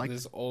that girl? Like,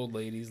 this old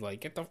lady's like,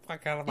 get the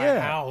fuck out of my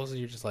house, and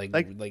you're just like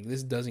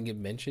this doesn't get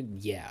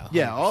mentioned.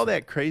 100%. All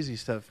that crazy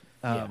stuff.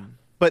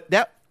 But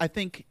that, I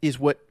think, is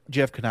what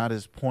Jeff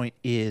Kanata's point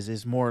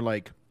is more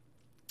like,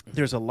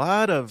 there's a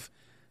lot of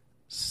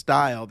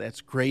style that's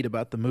great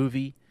about the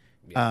movie.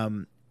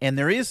 And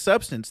there is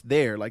substance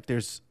there. Like,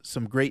 there's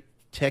some great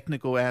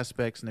technical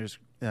aspects, and there's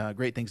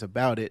great things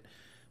about it.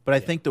 But I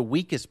think the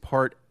weakest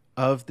part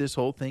of this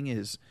whole thing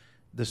is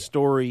the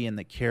story and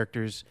the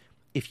characters.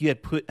 If you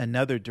had put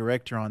another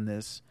director on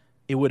this,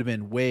 it would have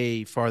been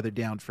way farther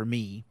down for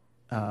me.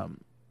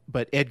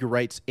 But Edgar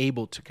Wright's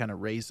able to kind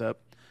of raise up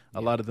a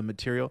lot of the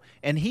material.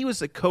 And he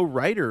was a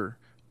co-writer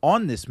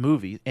on this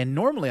movie. And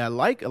normally I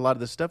like a lot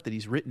of the stuff that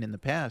he's written in the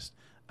past.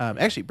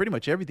 Actually, pretty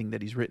much everything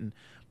that he's written.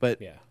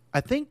 But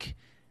I think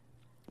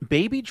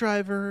Baby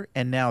Driver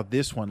and now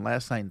this one,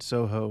 Last Night in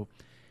Soho,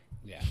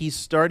 he's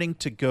starting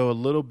to go a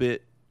little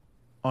bit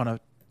on a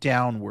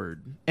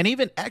downward. And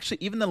even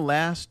the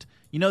last,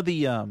 the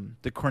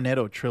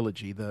Cornetto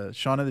trilogy, the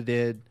Shaun of the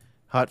Dead,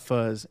 Hot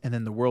Fuzz, and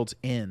then The World's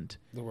End.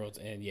 The World's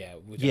End,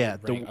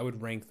 I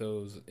would rank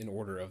those in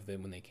order of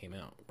them when they came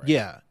out.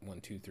 Right? 1,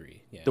 2,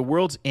 3. Yeah. The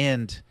World's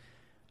End,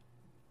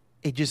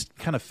 it just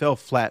kind of fell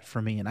flat for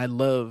me. And I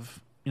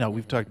love,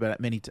 we've talked about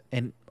it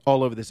and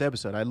all over this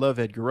episode. I love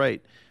Edgar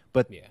Wright,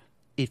 but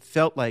it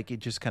felt like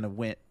it just kind of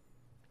went,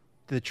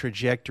 the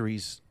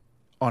trajectories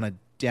on a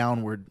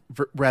downward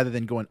rather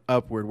than going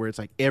upward, where it's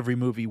like every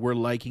movie we're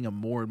liking them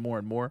more and more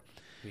and more.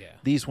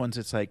 These ones,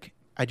 it's like,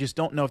 I just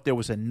don't know if there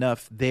was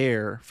enough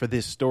there for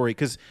this story,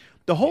 because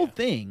the whole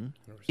thing,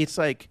 100%. It's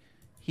like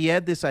he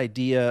had this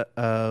idea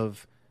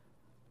of,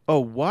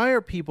 why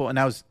are people, and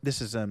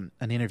this is an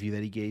interview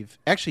that he gave,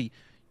 actually,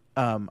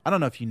 I don't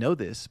know if you know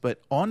this,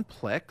 but on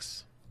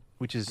Plex,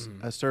 which is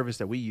a service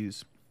that we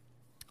use,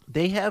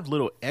 they have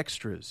little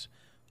extras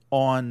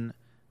on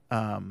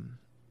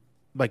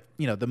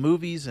the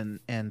movies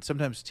and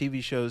sometimes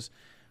TV shows.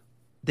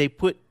 They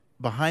put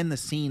behind the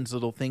scenes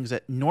little things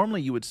that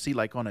normally you would see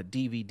like on a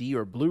DVD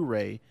or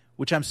Blu-ray,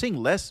 which I'm seeing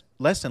less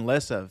and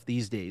less of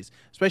these days,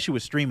 especially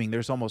with streaming.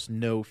 There's almost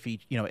no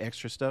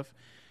extra stuff.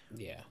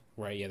 Yeah,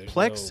 right. Yeah, there's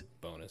Plex,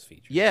 no bonus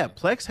features. Yeah,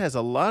 Plex has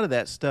a lot of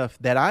that stuff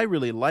that I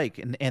really like,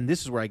 and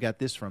this is where I got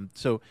this from.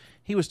 So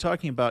he was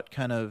talking about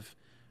kind of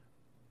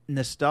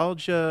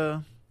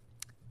nostalgia.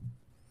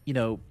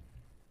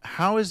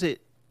 How is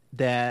it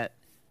that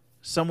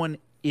someone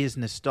is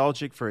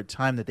nostalgic for a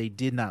time that they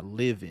did not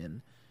live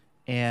in?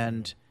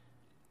 And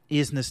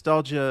is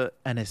nostalgia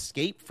an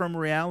escape from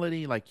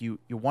reality? Like you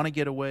want to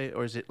get away,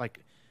 or is it like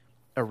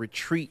a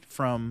retreat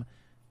from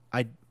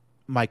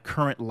my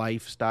current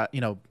lifestyle,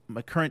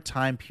 my current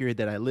time period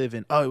that I live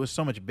in? Oh, it was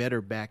so much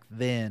better back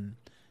then.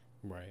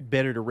 Right.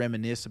 Better to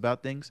reminisce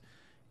about things.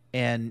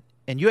 And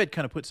you had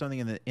kind of put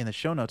something in the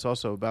show notes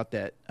also about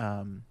that.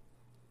 And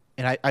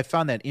I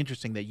found that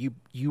interesting that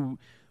you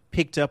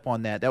picked up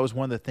on that. That was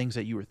one of the things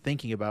that you were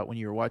thinking about when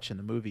you were watching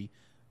the movie.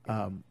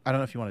 I don't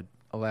know if you want to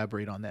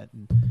elaborate on that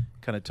and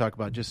kind of talk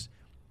about just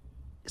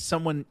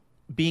someone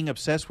being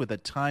obsessed with a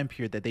time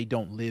period that they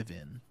don't live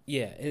in.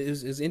 Yeah, it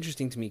was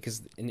interesting to me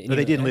because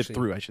they didn't live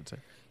through, I should say.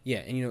 Yeah,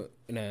 and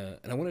and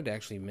I wanted to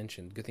actually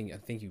mention, good thing, I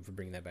thank you for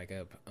bringing that back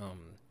up,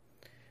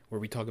 where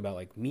we talk about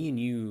like me and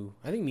you.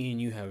 I think me and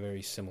you have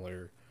very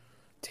similar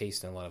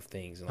taste in a lot of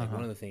things, and like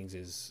one of the things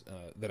is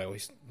that I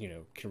always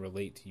can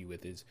relate to you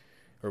with is,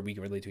 or we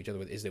can relate to each other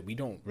with, is that we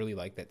don't really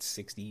like that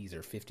 60s or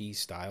 50s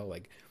style,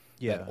 like.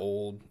 That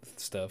old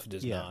stuff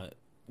does not,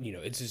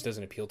 it just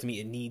doesn't appeal to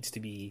me. It needs to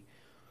be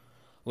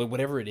like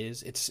whatever it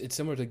is, it's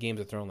similar to Games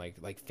of Thrones.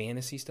 Like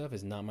fantasy stuff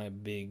is not my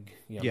big,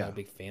 I'm not a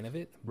big fan of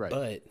it. Right.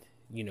 But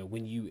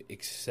when you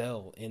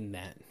excel in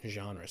that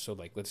genre, so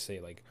like let's say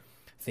like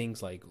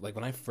things like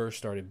when I first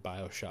started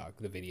BioShock,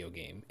 the video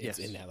game, it's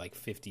in that like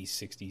 50s,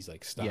 60s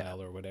like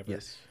style or whatever.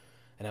 Yes.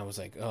 And I was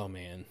like, oh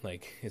man,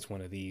 like it's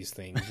one of these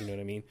things, you know what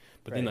I mean?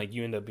 But then like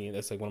you end up being,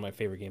 that's like one of my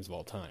favorite games of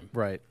all time.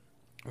 Right.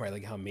 Right,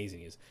 like how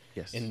amazing it is.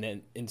 Yes.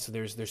 And so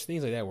there's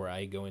things like that where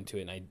I go into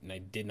it and I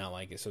did not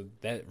like it. So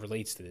that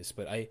relates to this.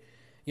 But I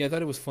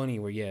thought it was funny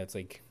where it's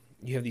like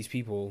you have these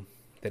people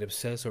that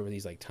obsess over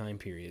these like time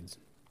periods.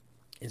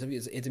 And so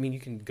I mean, you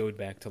can go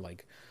back to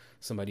like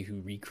somebody who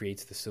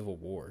recreates the Civil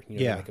War.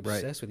 They're like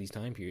obsessed with these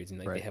time periods, and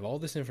like they have all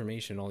this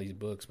information, all these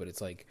books, but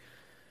it's like,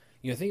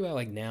 think about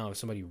like now if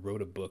somebody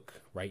wrote a book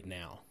right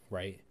now,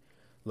 right?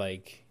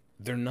 Like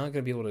they're not going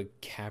to be able to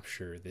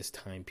capture this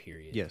time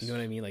period. Yes. You know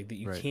what I mean? Like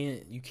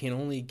you can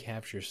only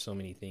capture so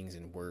many things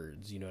in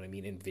words, you know what I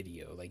mean? In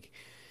video. Like,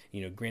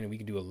 granted we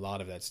can do a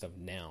lot of that stuff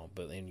now,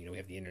 but then, we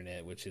have the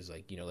internet, which is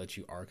like, lets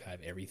you archive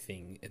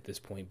everything at this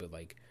point. But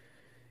like,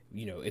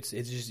 it's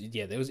just,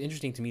 that was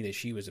interesting to me that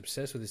she was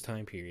obsessed with this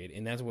time period.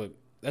 And that's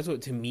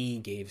what to me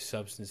gave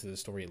substance to the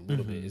story a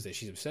little bit, is that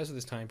she's obsessed with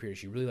this time period.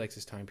 She really likes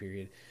this time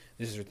period.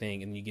 This is her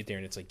thing. And you get there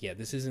and it's like,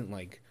 this isn't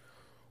like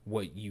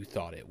what you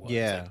thought it was.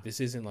 Like, this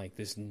isn't like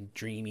this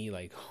dreamy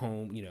like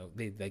home,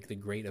 they like the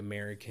great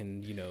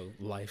American,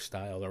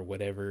 lifestyle or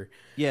whatever.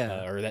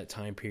 Or that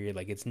time period.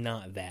 Like it's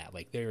not that.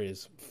 Like there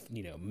is,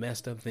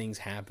 messed up things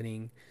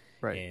happening,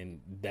 and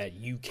that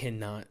you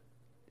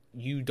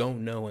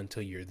don't know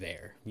until you're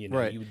there. You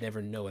would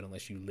never know it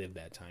unless you live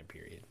that time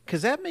period.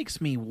 Because that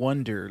makes me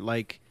wonder,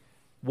 like,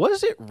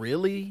 was it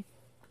really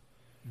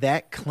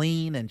that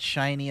clean and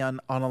shiny on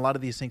a lot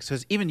of these things?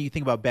 Because even you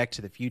think about Back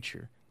to the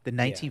Future, the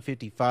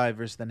 1955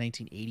 versus the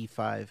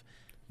 1985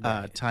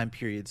 time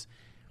periods.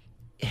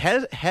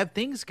 Have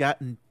things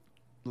gotten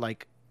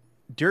like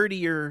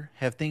dirtier?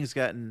 Have things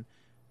gotten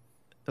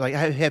like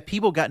have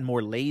people gotten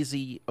more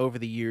lazy over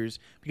the years?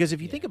 Because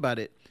if you think about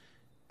it,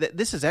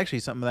 this is actually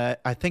something that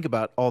I think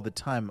about all the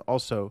time.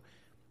 Also,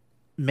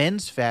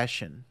 men's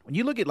fashion. When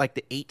you look at like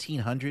the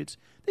 1800s,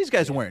 these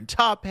guys are wearing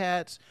top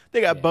hats. They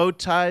got bow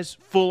ties,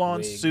 full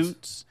on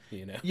suits.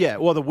 Yeah,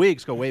 well, the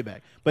wigs go way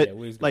back, but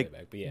wigs go like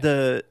way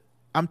back,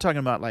 I'm talking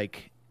about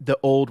like the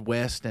Old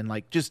West and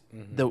like just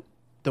the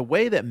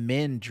way that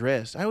men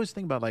dressed. I always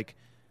think about like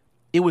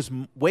it was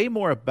way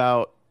more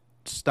about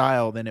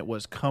style than it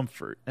was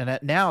comfort. And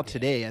now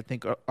today, I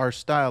think our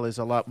style is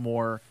a lot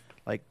more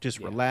like just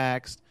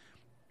relaxed,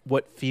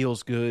 what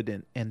feels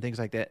good and things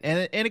like that.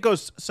 And it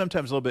goes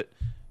sometimes a little bit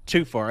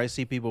too far. I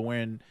see people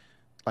wearing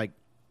like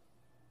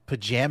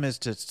pajamas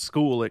to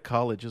school at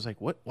college. It's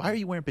like, what? Why are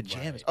you wearing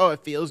pajamas? Right. Oh,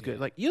 it feels good.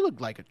 Like you look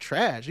like a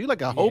trash. You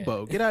look like a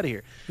hobo. Get out of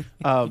here.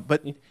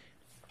 But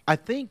I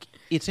think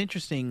it's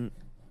interesting.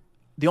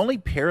 The only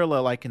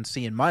parallel I can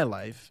see in my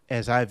life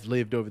as I've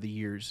lived over the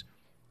years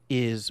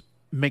is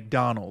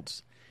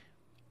McDonald's.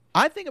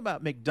 I think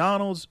about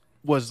McDonald's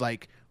was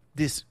like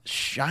this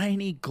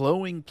shiny,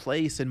 glowing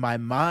place in my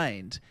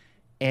mind.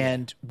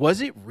 And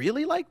was it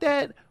really like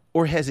that?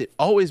 Or has it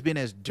always been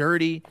as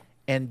dirty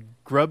and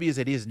grubby as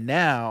it is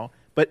now?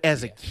 But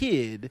as a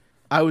kid,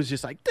 I was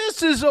just like,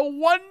 this is a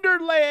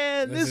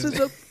wonderland. This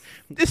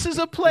is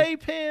a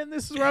playpen.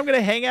 This is where I'm going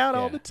to hang out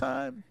all the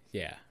time.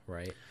 Yeah,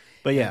 right.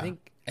 But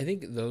I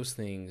think those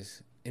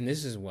things, and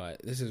this is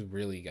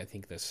really, I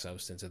think, the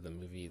substance of the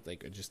movie,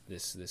 like just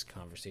this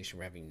conversation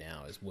we're having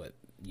now is what,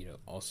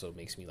 also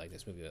makes me like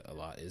this movie a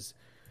lot, is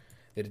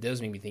that it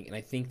does make me think. And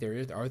I think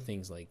there are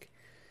things like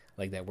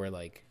that where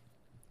like,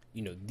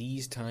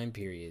 these time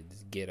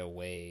periods get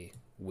away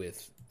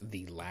with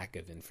the lack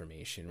of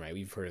information, right?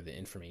 We've heard of the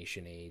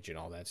information age and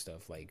all that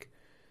stuff. Like,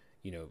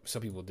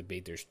 some people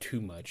debate there's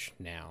too much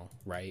now,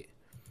 right?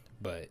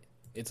 But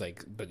it's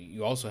like, but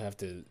you also have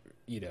to,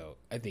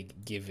 I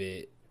think give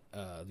it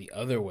the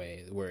other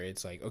way where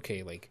it's like,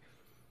 okay, like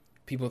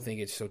people think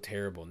it's so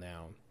terrible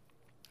now,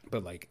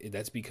 but like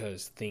that's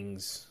because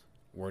things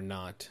were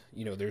not,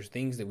 there's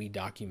things that we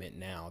document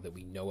now that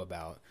we know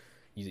about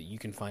that you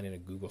can find in a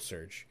Google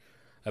search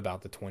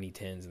about the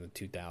 2010s and the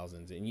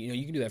 2000s, and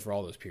you can do that for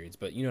all those periods,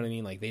 but you know what I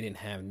mean, like they didn't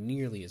have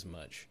nearly as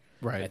much,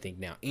 right? I think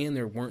now, and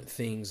there weren't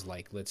things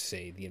like, let's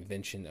say, the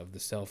invention of the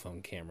cell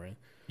phone camera,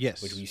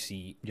 yes, which we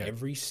see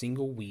every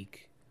single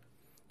week,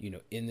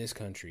 in this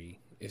country.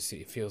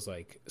 It feels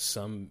like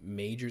some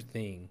major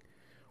thing,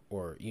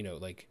 or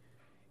like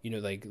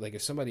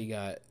if somebody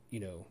got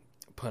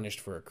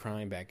punished for a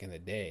crime back in the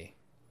day,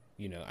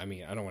 I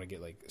mean, I don't want to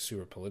get like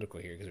super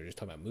political here because we're just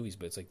talking about movies,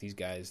 but it's like these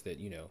guys that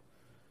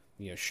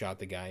shot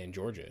the guy in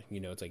Georgia.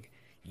 It's like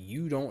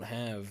you don't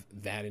have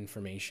that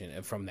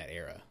information from that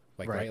era,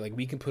 like right? Like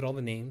we can put all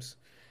the names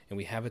and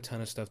we have a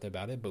ton of stuff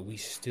about it, but we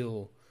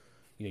still,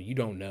 you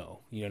don't know.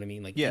 You know what I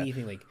mean? Like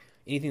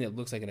anything that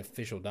looks like an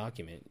official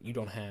document, you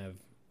don't have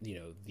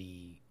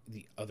the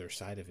other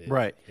side of it,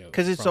 right?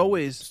 Because it's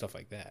always stuff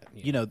like that.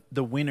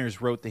 The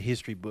winners wrote the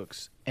history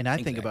books, and I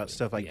think about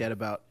stuff like that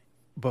about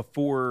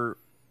before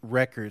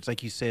records,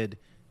 like you said,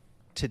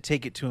 to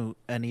take it to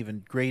an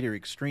even greater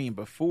extreme,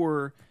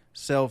 before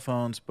cell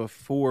phones,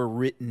 before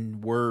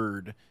written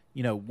word,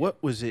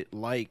 what was it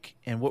like,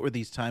 and what were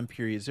these time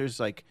periods? There's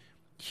like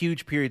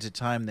huge periods of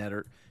time that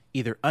are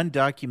either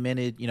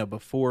undocumented,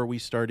 before we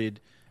started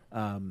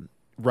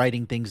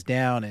writing things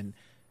down and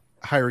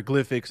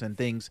hieroglyphics and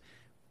things,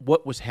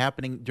 what was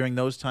happening during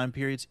those time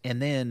periods,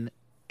 and then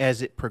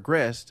as it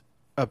progressed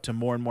up to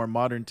more and more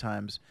modern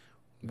times,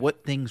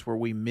 what things were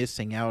we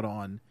missing out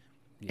on?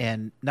 Yeah.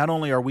 And not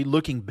only are we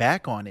looking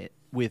back on it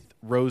with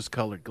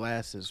rose-colored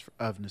glasses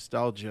of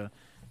nostalgia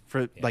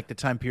for like the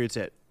time periods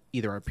that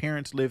either our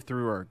parents lived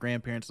through or our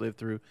grandparents lived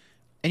through,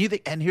 and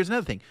and here's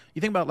another thing: you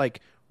think about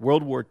like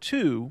World War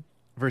II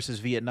versus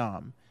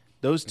Vietnam.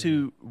 Those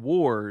two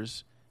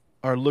wars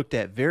are looked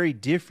at very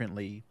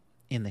differently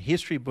in the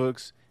history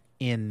books,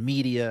 in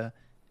media,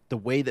 the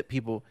way that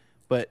people.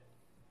 But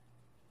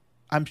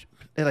I'm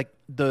like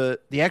the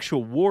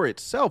actual war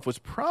itself was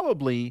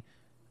probably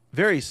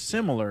very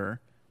similar.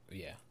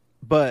 Yeah.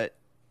 But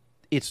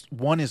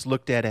one is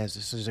looked at as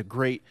this is a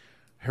great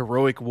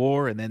heroic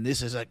war, and then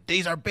these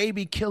are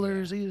baby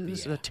killers. This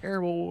is a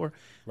terrible war.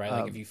 Right.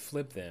 Like if you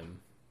flip them,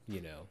 are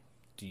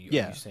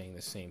you saying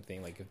the same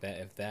thing? Like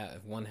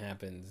if one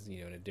happens,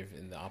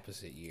 in the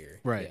opposite year,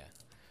 right?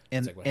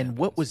 Yeah. And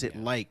what was it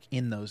like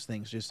in those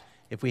things? Just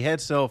if we had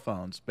cell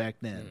phones back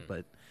then,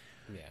 but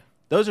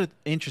those are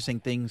interesting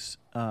things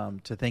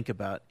to think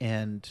about,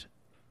 and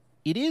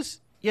it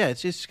is,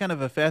 it's just kind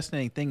of a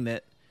fascinating thing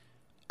that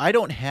I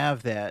don't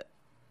have that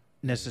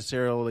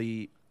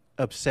necessarily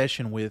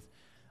obsession with.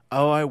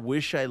 Oh, I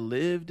wish I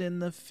lived in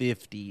the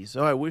 50s.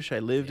 Oh, I wish I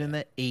lived in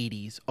the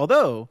 80s.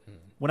 Although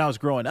when I was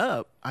growing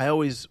up, I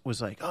always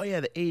was like, oh yeah,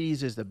 the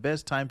 80s is the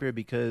best time period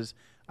because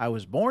I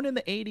was born in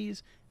the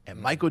 80s. And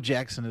Michael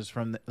Jackson is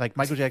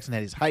Michael Jackson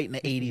had his height in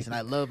the 80s, and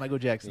I love Michael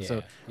Jackson.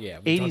 So we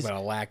talk about a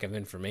lack of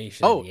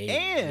information. Oh, in the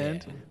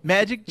 80s. And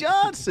Magic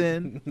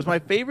Johnson was my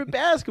favorite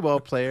basketball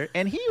player,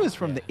 and he was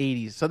from the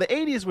 80s. So the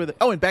 80s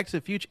were and Back to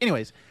the Future.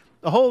 Anyways,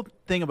 the whole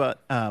thing about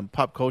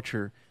pop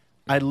culture,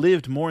 I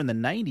lived more in the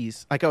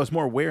 90s. Like I was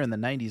more aware in the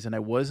 90s than I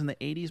was in the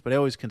 80s, but I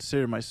always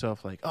considered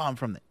myself like, oh, I'm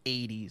from the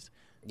 80s.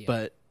 Yeah.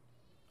 But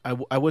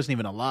I wasn't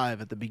even alive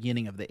at the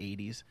beginning of the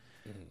 80s.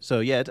 So,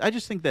 I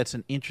just think that's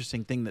an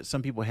interesting thing that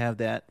some people have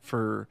that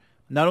for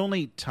not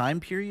only time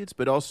periods,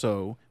 but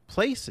also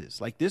places.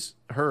 Like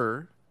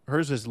hers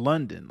is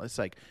London. It's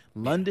like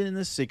London in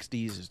the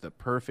 60s is the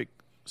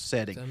perfect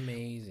setting. It's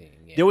amazing.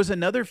 Yeah. There was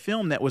another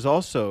film that was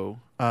also,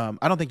 I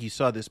don't think you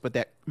saw this,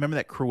 but remember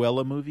that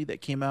Cruella movie that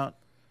came out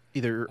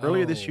either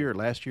earlier this year or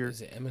last year?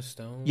 Is it Emma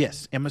Stone?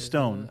 Yes, Emma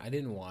Stone. I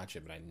didn't watch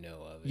it, but I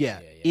know of it. Yeah.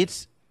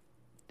 It's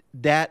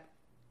that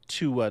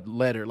to a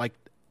letter. Like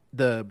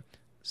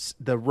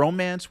the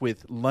romance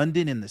with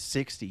London in the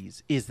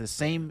 60s is the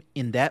same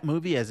in that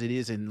movie as it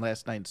is in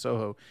Last Night in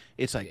Soho.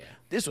 It's like,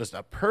 this was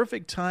the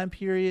perfect time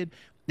period.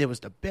 There was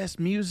the best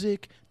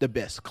music, the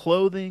best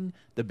clothing,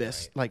 the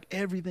best, like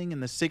everything in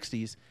the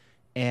 60s.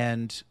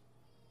 And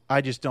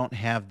I just don't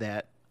have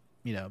that,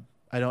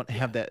 I don't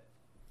have that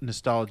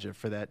nostalgia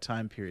for that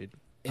time period.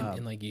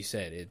 And like you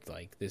said, it's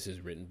like this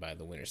is written by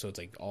the winner. So it's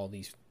like all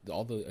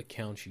the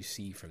accounts you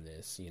see from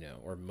this,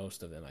 or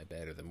most of them, I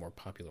bet, or the more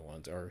popular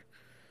ones are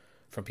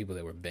from people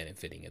that were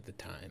benefiting at the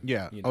time.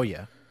 Yeah. Oh,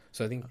 yeah.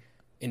 So I think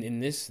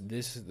in this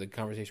the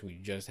conversation we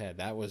just had,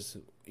 that was,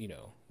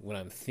 when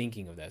I'm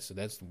thinking of that. So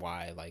that's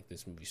why I like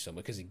this movie so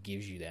much, because it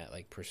gives you that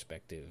like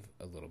perspective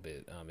a little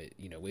bit.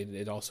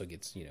 It also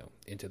gets,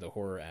 into the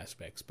horror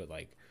aspects, but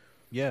like,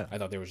 I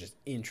thought there was just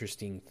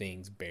interesting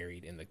things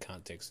buried in the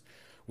context,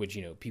 which,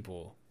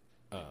 people,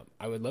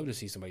 I would love to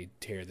see somebody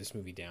tear this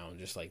movie down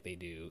just like they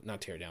do, not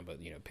tear it down, but,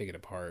 pick it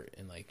apart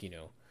and like,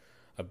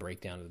 a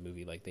breakdown of the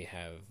movie like they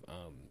have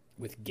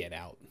with Get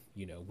Out,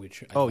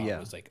 which I thought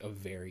was like a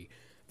very,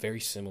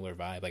 very similar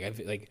vibe. Like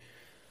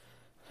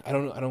I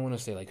don't want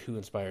to say like who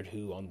inspired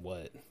who on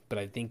what, but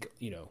I think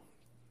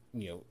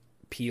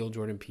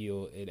Jordan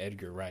Peele and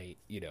Edgar Wright,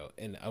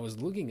 and I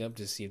was looking up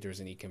to see if there's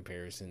any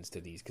comparisons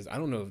to these, because I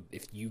don't know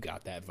if you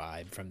got that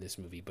vibe from this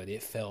movie, but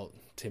it felt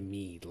to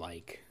me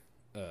like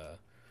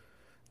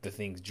the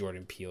things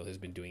Jordan Peele has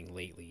been doing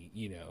lately,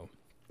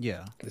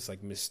 this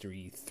like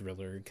mystery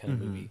thriller kind of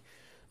movie.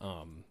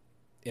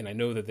 And I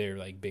know that they're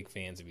like big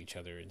fans of each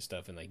other and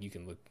stuff, and like you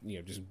can look,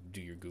 just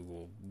do your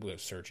Google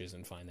searches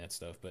and find that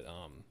stuff. But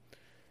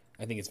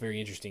I think it's very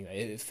interesting.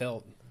 I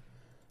felt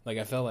like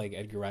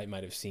Edgar Wright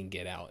might have seen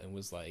Get Out and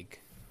was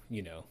like,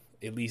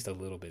 at least a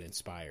little bit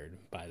inspired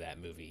by that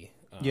movie.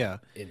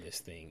 In this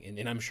thing,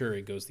 and I'm sure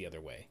it goes the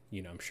other way.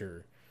 I'm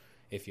sure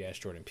if you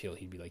ask Jordan Peele,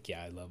 he'd be like,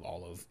 yeah, I love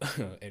all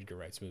of Edgar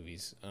Wright's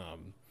movies.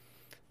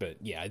 But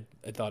yeah,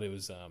 I thought it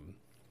was. I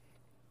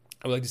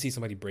would like to see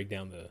somebody break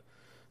down the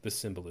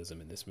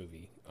symbolism in this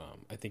movie.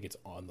 I think it's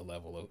on the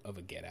level of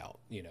a Get Out,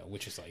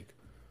 which is like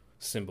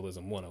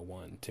symbolism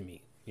 101 to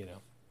me,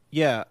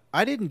 Yeah,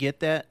 I didn't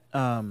get that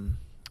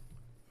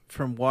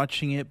from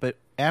watching it, but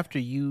after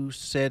you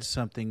said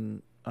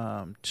something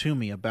to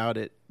me about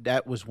it,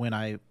 that was when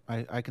I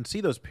can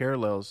see those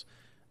parallels.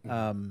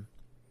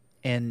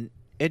 And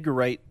Edgar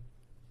Wright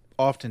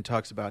often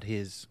talks about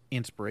his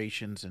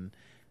inspirations in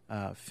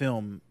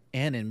film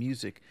and in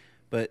music,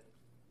 but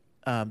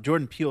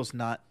Jordan Peele's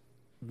not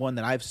one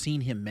that I've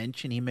seen him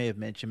mention. He may have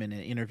mentioned him in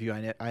an interview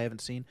I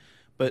haven't seen,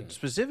 but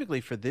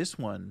specifically for this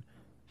one,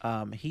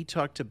 he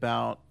talked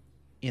about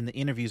in the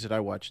interviews that I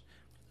watched,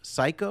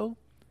 Psycho,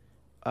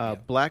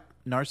 Black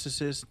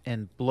Narcissus,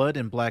 and Blood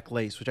and Black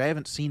Lace, which I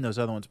haven't seen those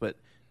other ones, but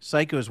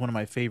Psycho is one of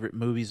my favorite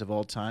movies of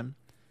all time.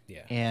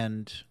 Yeah.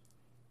 And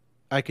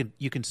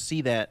you can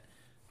see that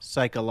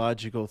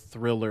psychological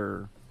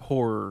thriller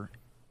horror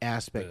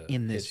aspect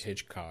in this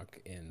Hitchcock.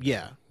 And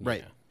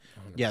right. 100%.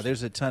 Yeah,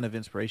 there's a ton of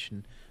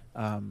inspiration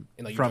and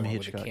like from Hitchcock.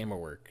 Hitchcock. With the camera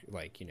work,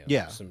 like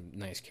some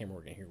nice camera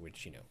work in here,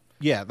 which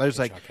there's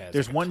Hitchcock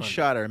there's has, one a ton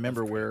shot I of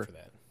remember credit where for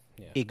that.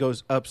 Yeah. it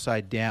goes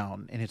upside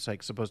down, and it's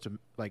like supposed to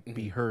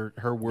be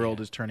her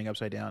world is turning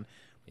upside down,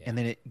 and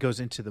then it goes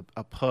into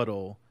a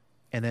puddle,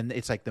 and then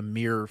it's like the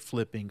mirror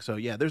flipping. So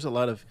yeah, there's a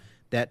lot of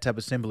that type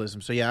of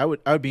symbolism. So yeah, I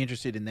would be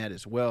interested in that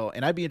as well,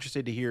 and I'd be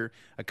interested to hear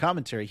a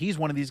commentary. He's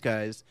one of these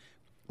guys,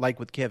 like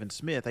with Kevin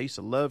Smith. I used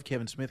to love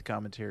Kevin Smith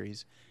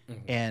commentaries,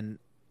 and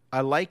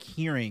I like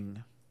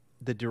hearing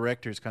the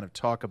directors kind of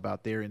talk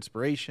about their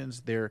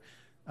inspirations, their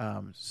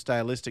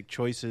stylistic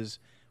choices.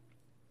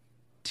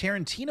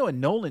 Tarantino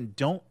and Nolan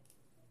don't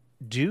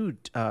do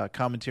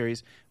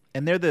commentaries,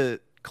 and they're the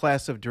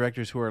class of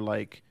directors who are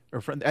like,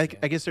 I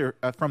guess they're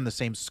from the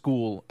same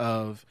school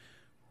of,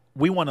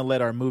 we want to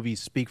let our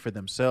movies speak for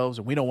themselves,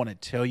 and we don't want to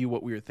tell you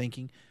what we were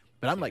thinking.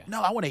 But I'm like,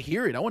 no, I want to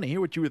hear it. I want to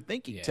hear what you were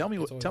thinking. Yeah, tell me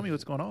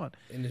what's going on.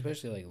 And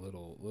especially like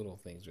little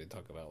things we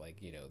talk about,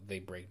 like they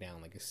break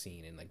down like a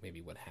scene and like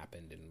maybe what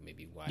happened and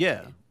maybe why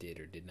it did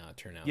or did not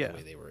turn out the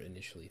way they were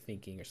initially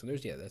thinking. Or so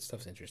there's that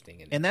stuff's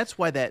interesting. And that's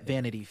why that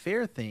Vanity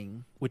Fair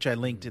thing, which I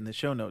linked in the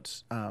show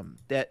notes,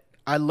 that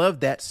I love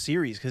that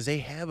series because they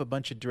have a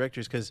bunch of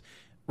directors. Because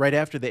right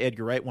after the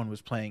Edgar Wright one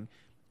was playing,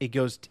 it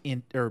goes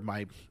in, or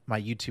my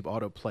YouTube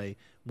autoplay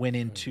went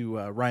into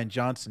Ryan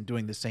Johnson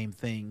doing the same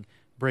thing,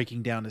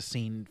 breaking down a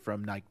scene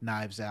from like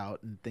Knives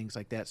Out and things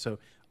like that. So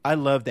I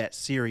love that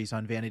series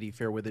on Vanity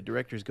Fair where the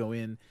directors go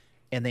in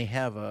and they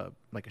have a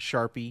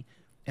Sharpie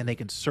and they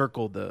can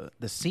circle the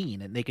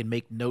scene and they can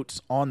make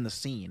notes on the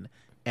scene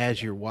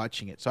as you're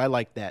watching it. So I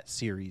like that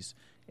series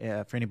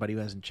for anybody who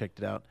hasn't checked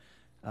it out.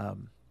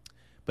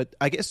 But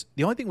I guess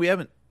the only thing we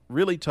haven't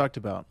really talked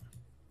about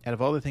out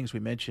of all the things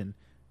we mentioned,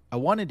 I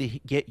wanted to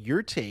get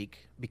your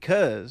take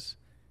because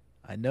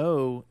I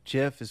know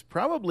Jeff is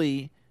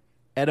probably,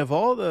 out of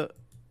all the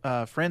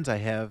friends I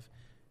have,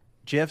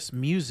 Jeff's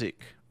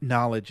music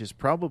knowledge is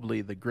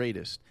probably the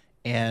greatest.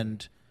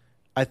 And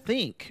I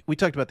think we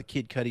talked about the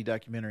Kid Cudi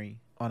documentary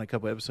on a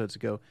couple episodes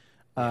ago,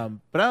 but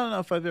I don't know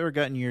if I've ever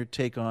gotten your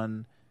take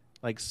on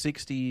like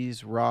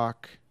 60s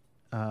rock,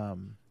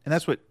 and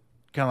that's what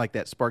kind of like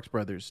that Sparks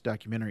Brothers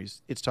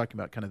documentaries. It's talking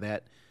about kind of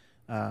that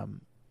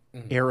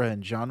era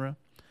and genre.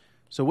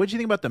 So what do you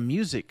think about the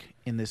music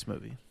in this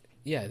movie?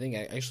 Yeah, I think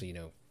actually,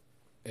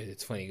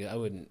 it's funny. I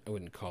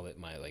wouldn't call it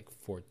my like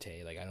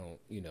forte. Like I don't,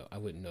 I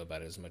wouldn't know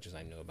about it as much as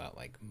I know about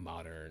like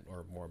modern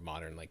or more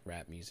modern like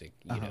rap music.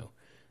 You know,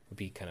 would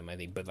be kind of my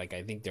thing. But like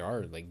I think there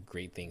are like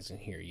great things in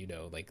here.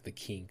 Like the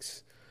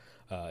Kinks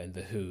and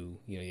the Who.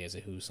 He has a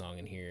Who song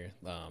in here,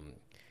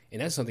 and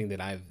that's something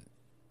that I've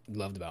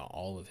loved about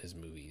all of his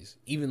movies.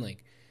 Even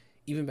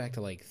back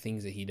to like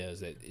things that he does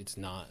that it's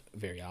not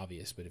very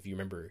obvious. But if you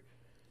remember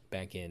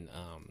back in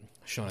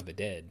Shaun of the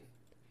Dead,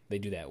 they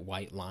do that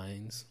White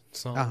Lines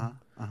song,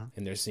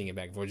 and they're singing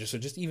back and forth.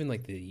 Just even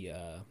like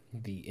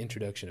the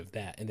introduction of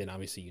that, and then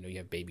obviously you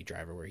have Baby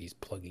Driver where he's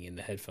plugging in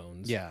the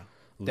headphones. Yeah,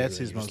 that's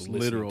his most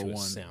literal one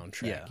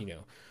soundtrack. Yeah.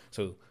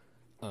 So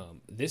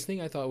this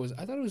thing I thought it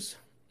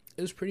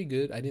was pretty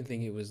good. I didn't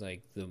think it was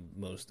like the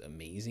most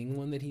amazing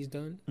one that he's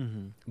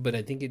done, but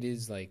I think it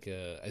is like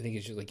I think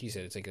it's just like you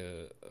said, it's like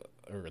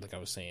or like I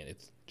was saying,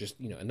 it's just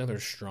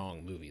another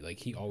strong movie. Like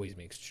he always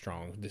makes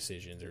strong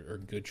decisions or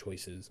good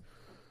choices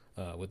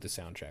with the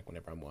soundtrack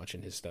whenever I'm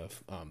watching his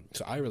stuff.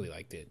 So I really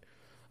liked it.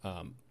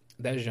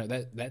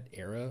 That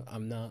era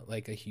I'm not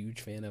like a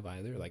huge fan of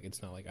either. Like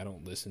it's not like I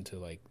don't listen to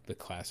like the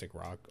classic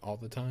rock all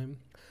the time,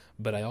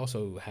 but I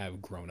also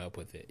have grown up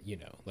with it.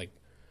 Like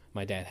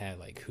my dad had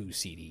like Who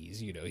CDs.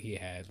 He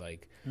had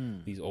like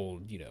these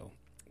old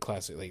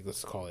classic, like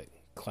let's call it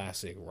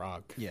classic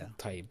rock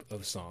type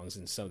of songs,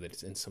 and some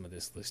that's in some of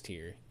this list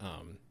here.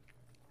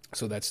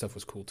 So that stuff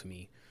was cool to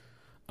me.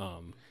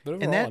 But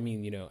overall, I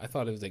mean, I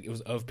thought it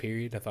was of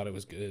period. I thought it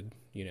was good,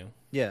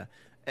 Yeah.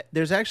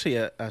 There's actually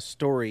a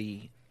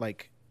story,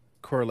 like,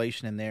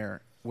 correlation in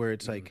there where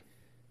it's like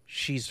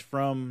she's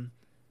from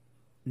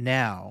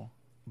now,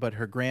 but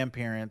her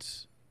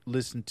grandparents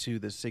listened to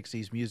the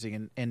 60s music,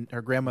 and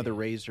her grandmother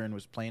raised her and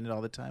was playing it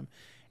all the time.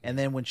 And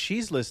then when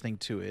she's listening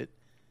to it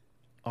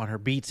on her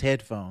Beats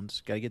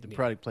headphones, got to get the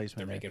product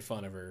placement. They're making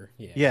fun of her.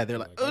 Yeah, they're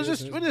like, oh,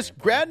 this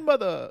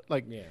grandmother.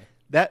 Like,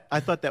 that, I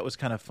thought that was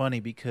kind of funny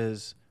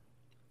because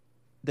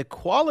the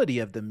quality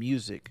of the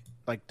music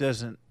like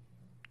doesn't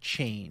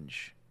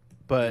change,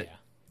 but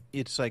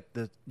it's like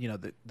the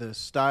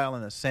style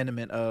and the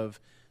sentiment of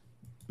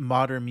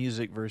modern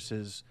music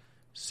versus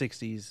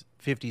 60s,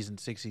 50s, and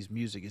 60s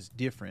music is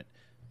different.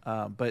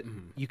 But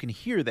you can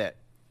hear that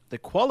the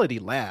quality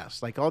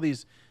lasts. Like all the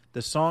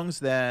songs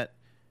that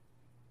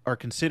are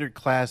considered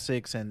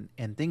classics and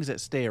things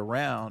that stay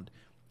around,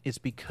 it's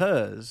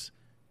because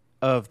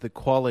of the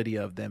quality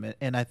of them.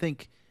 And I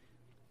think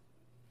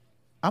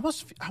I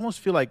almost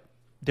feel like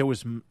there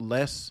was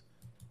less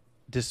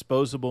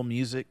disposable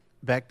music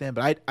back then.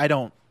 But I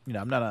don't,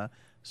 I'm not a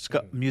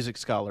music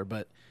scholar,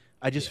 but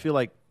I just feel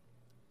like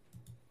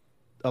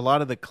a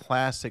lot of the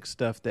classic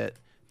stuff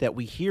that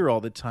we hear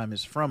all the time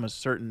is from a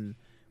certain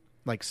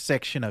like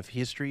section of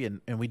history,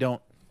 and we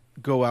don't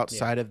go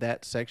outside of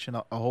that section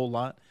a whole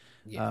lot.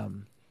 Yeah,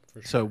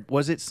 for sure. So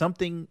was it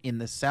something in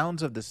the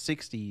sounds of the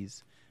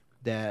 60s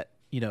that,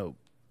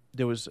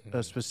 there was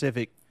a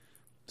specific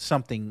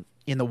something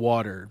in the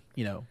water,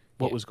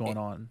 what was going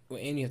on? Well,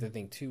 and you have to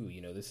think too,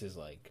 this is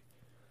like,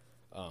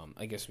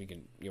 I guess we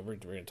can, we're going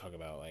to talk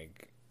about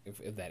like,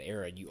 if that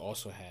era, you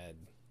also had,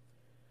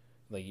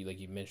 like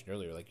you mentioned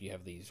earlier, like you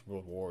have these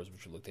world wars,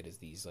 which are looked at as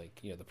these like,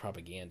 the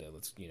propaganda,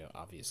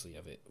 obviously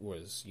of it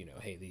was,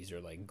 hey, these are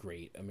like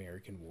great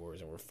American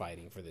wars and we're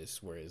fighting for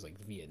this. Whereas like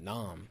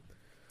Vietnam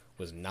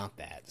was not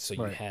that. So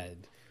you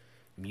had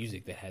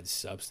music that had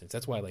substance.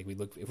 That's why like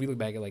if we look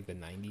back at like the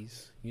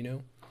 90s,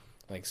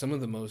 like some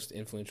of the most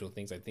influential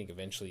things I think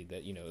eventually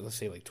that, let's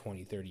say like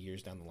 20, 30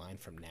 years down the line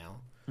from now,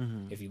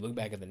 if you look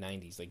back at the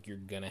 90s, like you're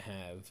going to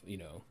have,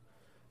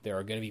 there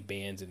are going to be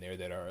bands in there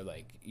that are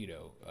like,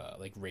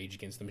 like Rage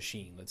Against the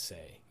Machine, let's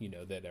say,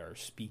 that are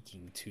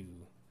speaking to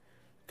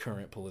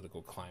current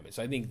political climate.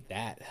 So I think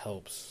that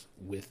helps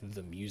with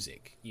the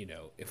music,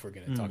 if we're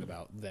going to talk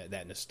about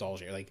that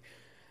nostalgia. Like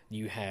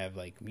you have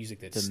like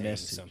music that's saying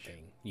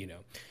something,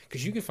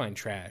 because you can find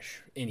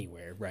trash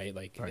anywhere, right?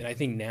 Like, and I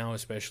think now,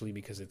 especially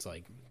because it's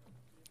like,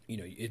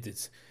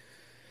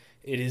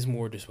 it is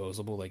more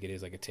disposable, like it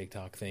is like a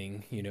TikTok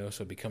thing,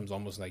 so it becomes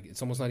almost like,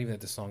 it's almost not even that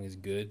the song is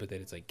good, but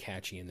that it's like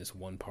catchy in this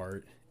one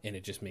part and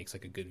it just makes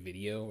like a good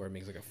video, or it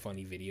makes like a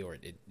funny video, or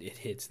it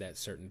hits that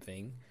certain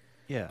thing.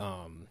 Yeah.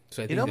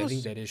 So I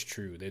think that is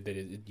true. That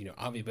it,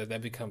 obviously, but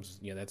that becomes,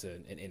 that's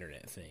an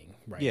internet thing,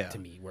 right? Yeah. To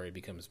me, where it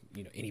becomes,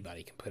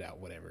 anybody can put out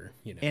whatever,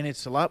 And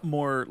it's a lot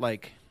more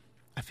like,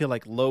 I feel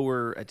like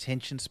lower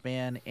attention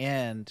span,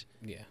 and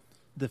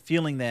the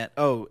feeling that,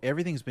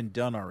 everything's been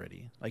done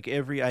already. Like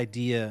every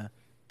idea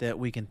that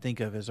we can think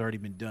of has already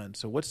been done.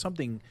 So what's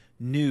something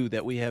new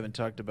that we haven't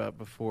talked about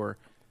before?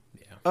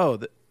 Yeah. Oh,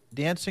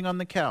 dancing on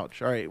the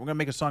couch. All right, we're gonna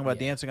make a song about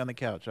dancing on the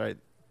couch. All right,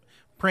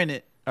 print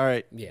it. All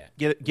right,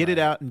 get it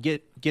out and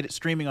get it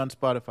streaming on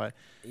Spotify.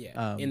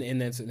 Yeah,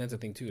 and that's the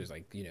thing too, is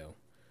like,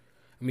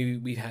 I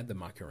mean, we had the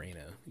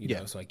Macarena,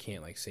 know, so I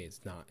can't like say it's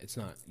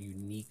not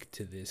unique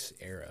to this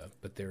era,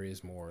 but there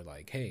is more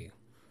like, hey,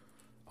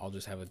 I'll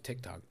just have a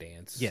TikTok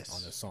dance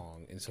on a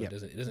song, and so it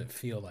doesn't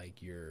feel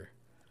like you're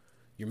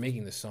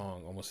making the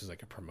song almost as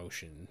like a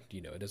promotion.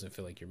 It doesn't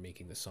feel like you're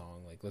making the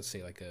song like, let's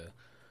say like a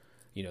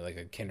like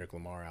a Kendrick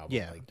Lamar album.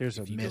 Yeah, like there's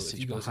a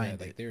message behind it.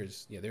 Like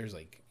there's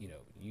like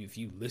if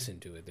you listen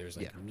to it, there's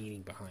like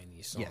meaning behind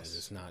these songs. Yes.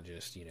 It's not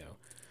just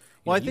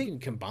Well, I you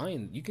think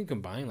can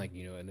combine like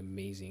an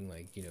amazing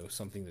like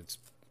something that's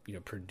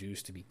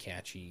produced to be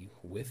catchy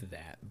with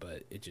that,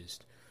 but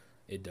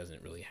it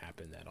doesn't really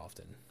happen that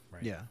often,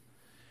 right? Yeah.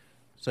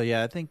 So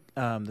I think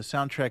the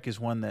soundtrack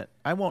is one that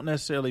I won't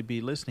necessarily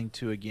be listening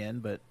to again,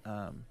 but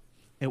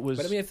it was.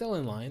 But I mean, it fell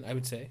in line. I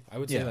would say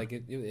like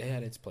it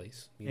had its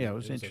place. It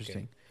was interesting.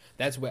 Okay.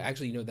 That's what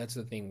actually that's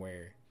the thing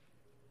where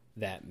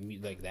that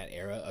like that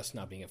era, us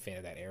not being a fan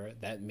of that era,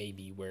 that may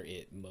be where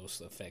it most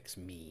affects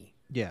me.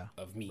 Yeah.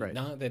 Of me, right.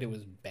 Not that it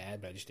was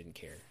bad, but I just didn't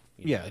care.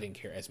 I didn't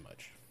care as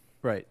much.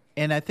 Right,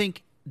 and I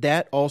think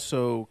that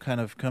also kind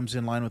of comes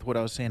in line with what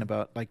I was saying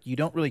about like you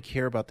don't really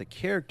care about the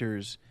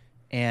characters,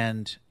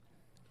 and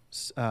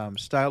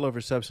style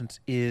over substance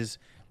is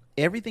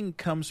everything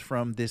comes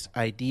from this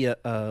idea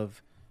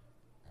of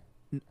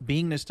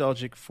being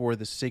nostalgic for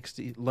the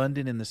 60s,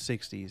 London in the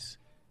 60s.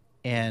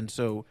 And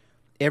so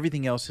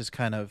everything else is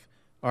kind of,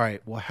 all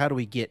right, well, how do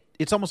we get,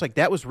 it's almost like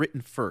that was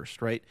written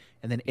first, right?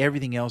 And then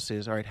everything else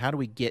is, all right, how do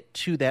we get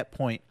to that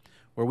point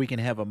where we can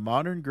have a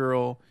modern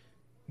girl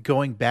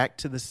going back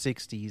to the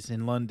 60s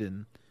in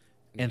London?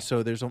 And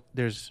so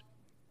there's,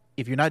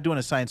 if you're not doing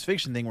a science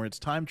fiction thing where it's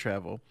time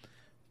travel,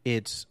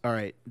 it's, all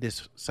right,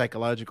 this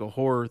psychological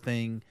horror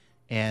thing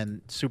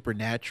and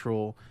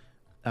supernatural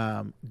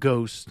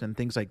ghosts and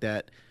things like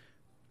that.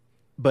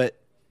 But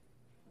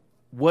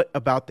what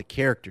about the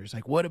characters?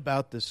 Like, what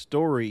about the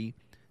story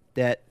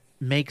that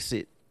makes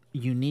it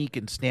unique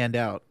and stand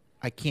out?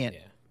 I can't,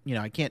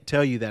 I can't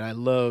tell you that I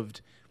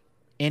loved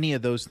any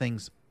of those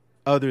things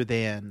other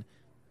than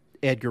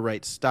Edgar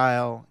Wright's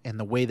style and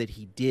the way that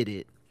he did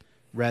it,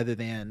 rather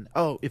than,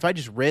 if I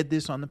just read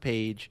this on the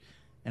page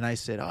and I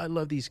said, I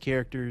love these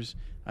characters,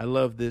 I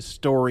love this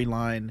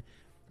storyline,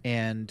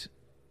 and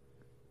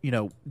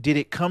did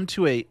it come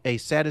to a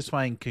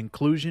satisfying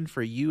conclusion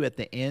for you at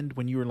the end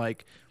when you were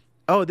like,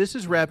 this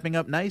is wrapping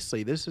up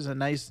nicely, this is a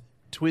nice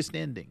twist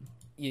ending?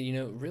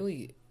 Yeah,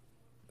 really,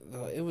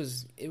 It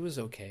was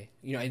okay.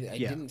 You know, I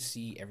Yeah. didn't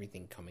see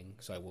everything coming,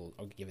 so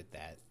I'll give it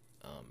that.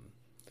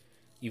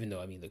 Even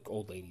though, I mean, the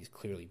old lady's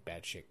clearly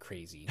batshit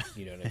crazy,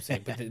 you know what I'm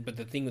saying? But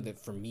the thing with it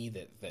for me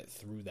that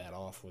threw that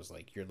off was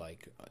like, you're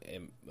like,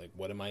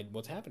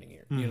 what's happening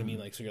here? You know what I mean?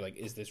 Like, so you're like,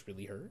 is this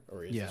really her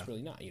or is this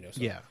really not? You know?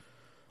 So, Yeah.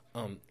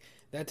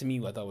 that to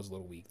me I thought was a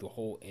little weak. The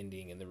whole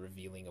ending and the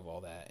revealing of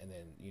all that, and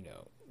then, you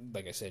know,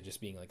 like I said,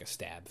 just being like a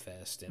stab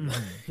fest and,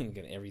 and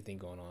everything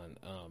going on.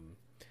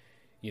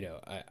 You know,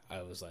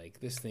 I was like,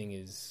 this thing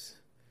is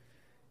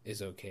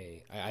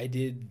okay.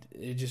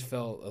 It just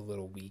felt a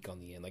little weak on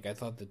the end. Like, I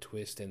thought the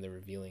twist and the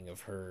revealing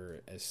of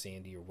her as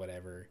Sandy or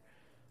whatever,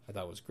 I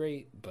thought was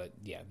great, but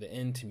yeah, the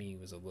end to me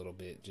was a little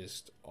bit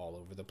just all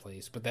over the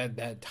place. But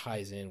that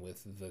ties in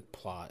with the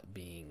plot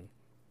being,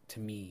 to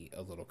me,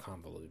 a little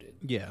convoluted.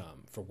 Yeah.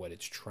 For what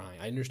it's trying.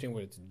 I understand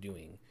what it's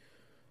doing,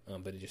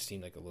 but it just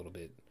seemed like a little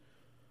bit,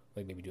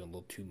 like maybe doing a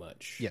little too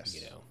much. Yes.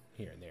 You know,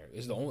 here and there.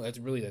 That's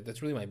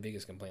really my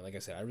biggest complaint. Like I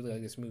said, I really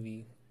like this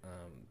movie,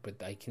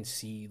 but I can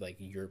see like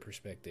your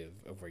perspective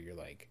of where you're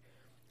like,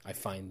 I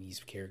find these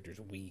characters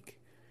weak,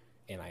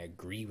 and I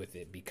agree with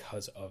it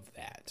because of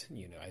that.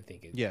 You know, I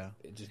think it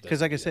just doesn't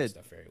like I do that said,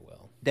 stuff very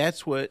well.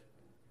 That's what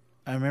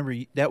I remember.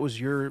 That was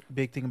your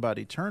big thing about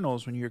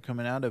Eternals when you were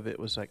coming out of it.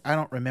 Was like, I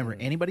don't remember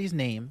anybody's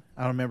name.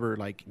 I don't remember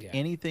like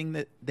anything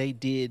that they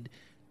did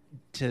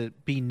to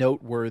be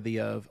noteworthy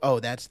of. Oh,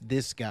 that's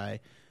this guy,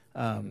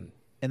 and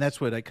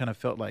that's what I kind of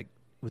felt like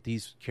with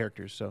these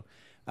characters. So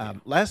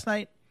last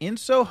night in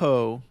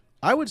Soho,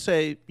 I would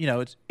say, you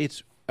know,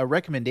 it's a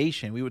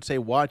recommendation. We would say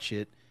watch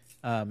it.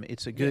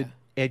 It's a good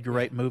Edgar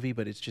Wright movie,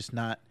 but it's just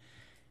not.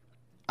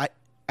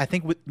 I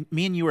think with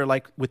me and you are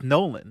like with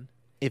Nolan.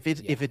 If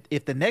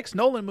the next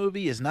Nolan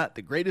movie is not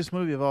the greatest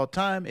movie of all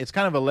time, it's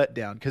kind of a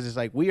letdown because it's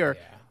like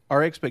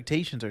our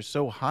expectations are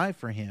so high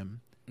for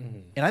him,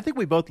 and I think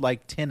we both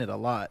like Tenet a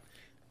lot.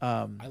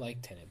 I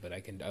like Tenet, but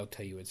I'll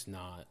tell you, it's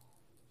not.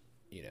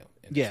 You know,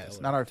 it's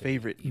not our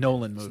favorite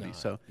Nolan movie. Not,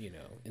 so you know,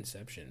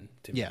 Inception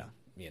to me.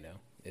 You know,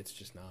 it's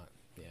just not.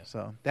 Yeah.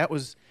 So that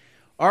was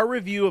our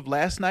review of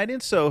Last Night in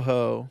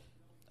Soho.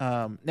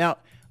 Now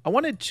I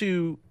wanted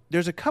to.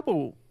 There's a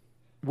couple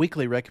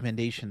weekly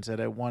recommendations that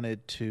I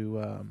wanted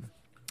to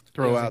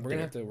throw out there.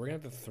 We're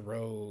gonna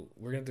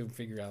have to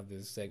figure out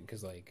this segment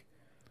because like.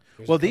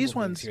 Well, these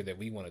ones here that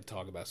we want to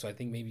talk about. So I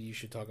think maybe you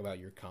should talk about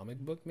your comic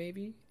book,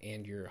 maybe,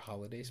 and your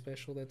holiday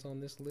special that's on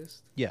this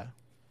list. Yeah.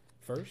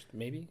 First,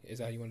 maybe? Is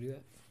that how you want to do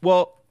that?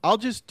 Well, I'll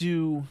just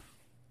do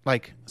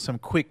like some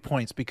quick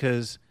points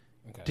because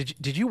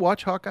did you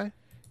watch Hawkeye?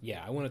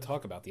 Yeah, I want to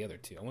talk about the other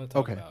two. I want to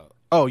talk about.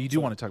 Oh, you do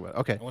want to talk about it.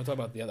 Okay. I want to talk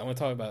about the other. I want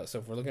to talk about. So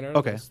if we're looking at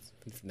our list,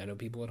 I know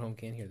people at home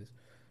can't hear this.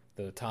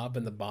 The top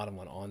and the bottom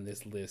one on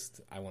this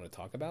list, I want to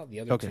talk about. The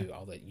other two,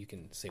 I'll let you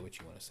can say what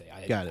you want to say.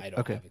 I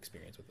don't have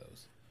experience with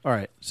those. All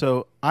right.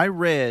 So I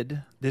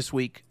read this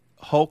week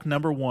Hulk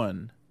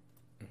 #1,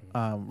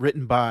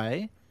 written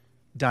by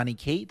Donny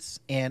Cates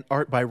and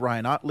art by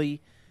Ryan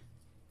Ottley.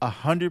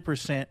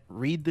 100%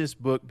 read this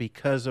book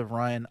because of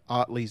Ryan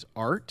Ottley's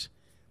art.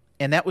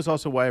 And that was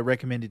also why I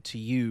recommended to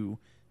you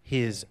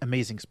his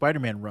Amazing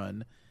Spider-Man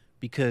run,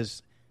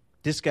 because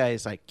this guy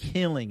is like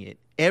killing it.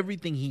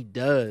 Everything he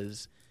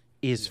does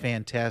is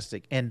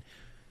fantastic. And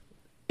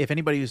if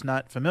anybody who's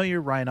not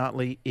familiar, Ryan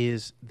Ottley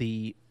is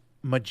the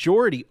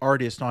majority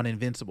artist on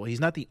Invincible. He's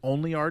not the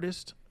only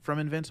artist from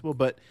Invincible,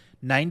 but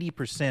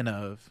 90%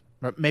 of,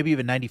 or maybe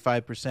even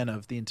 95%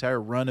 of the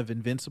entire run of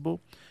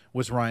Invincible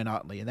was Ryan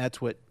Ottley, and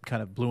that's what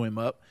kind of blew him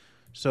up.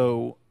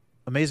 So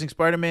Amazing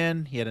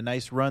Spider-Man, he had a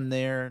nice run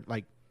there,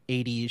 like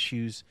 80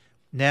 issues.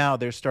 Now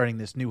they're starting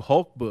this new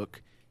Hulk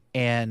book,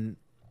 and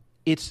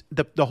it's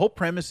the whole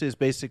premise is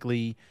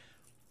basically,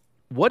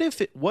 what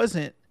if it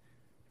wasn't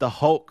the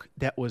Hulk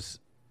that was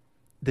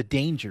the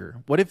danger?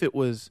 What if it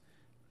was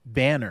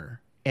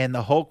Banner, and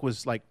the Hulk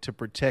was like to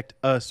protect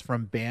us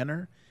from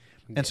Banner?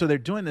 And so they're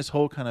doing this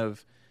whole kind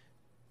of,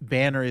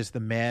 Banner is the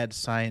mad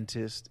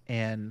scientist,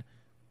 and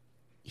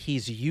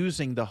he's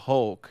using the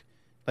Hulk.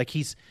 Like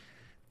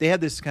they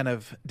had this kind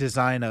of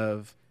design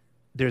of,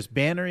 there's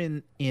Banner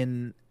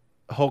in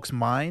Hulk's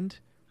mind,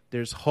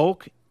 there's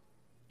Hulk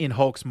in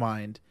Hulk's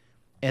mind,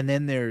 and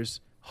then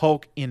there's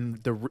Hulk in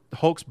the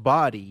Hulk's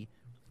body,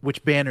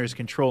 which Banner is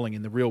controlling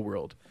in the real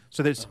world.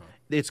 So there's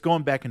it's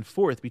going back and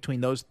forth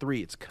between those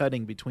three. It's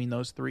cutting between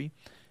those three,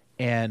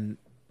 and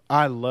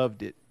I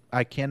loved it.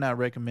 I cannot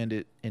recommend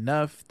it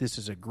enough. This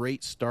is a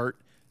great start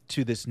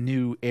to this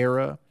new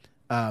era.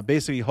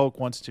 Basically,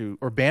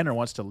 Banner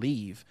wants to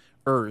leave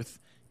Earth,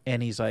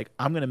 and he's like,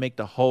 I'm going to make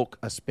the Hulk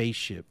a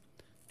spaceship,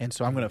 and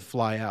so I'm going to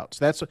fly out.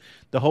 So that's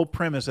the whole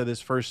premise of this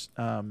first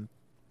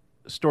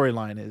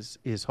storyline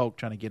is Hulk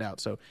trying to get out.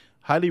 So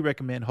highly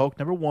recommend Hulk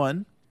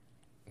 #1.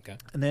 Okay.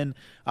 And then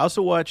I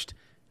also watched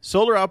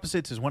Solar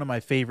Opposites, is one of my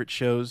favorite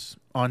shows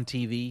on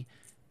TV.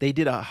 They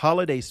did a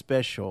holiday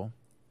special.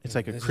 It's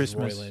like a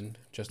Christmas.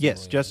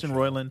 Justin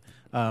Roiland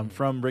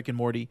from Rick and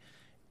Morty.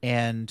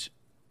 And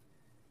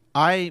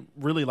I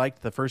really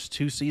liked the first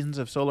 2 seasons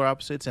of Solar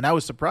Opposites, and I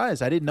was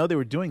surprised. I didn't know they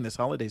were doing this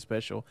holiday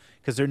special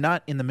because they're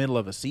not in the middle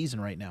of a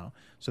season right now.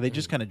 So they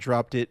just kind of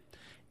dropped it.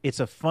 It's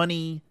a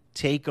funny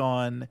take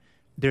on.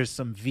 There's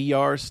some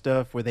VR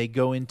stuff where they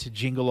go into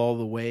Jingle All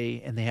the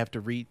Way, and they have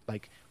to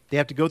they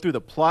have to go through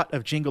the plot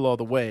of Jingle All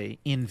the Way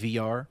in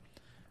VR,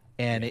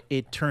 and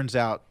it turns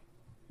out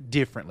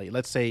differently.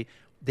 Let's say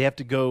they have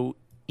to go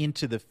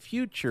into the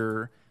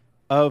future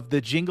of the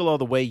Jingle All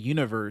the Way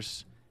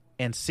universe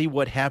and see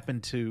what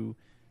happened to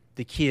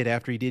the kid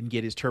after he didn't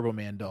get his Turbo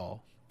Man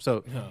doll.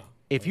 So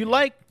if you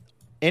like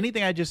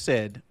anything I just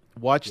said,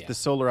 watch the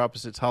Solar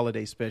Opposites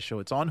holiday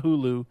special. It's on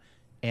Hulu,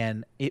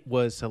 and it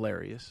was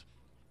hilarious.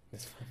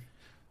 That's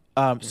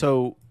funny.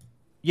 So,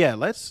 yeah,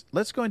 let's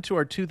go into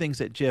our 2 things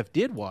that Jeff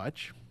did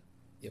watch.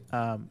 Yep.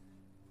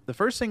 The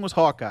first thing was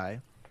Hawkeye,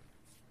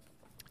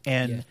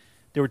 and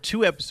there were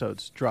 2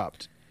 episodes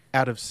dropped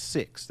out of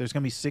 6. There's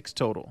going to be 6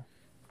 total.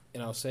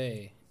 And I'll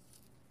say,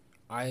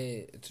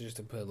 just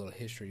to put a little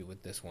history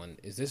with this one,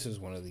 this is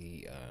one of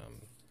the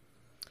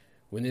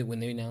when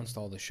they announced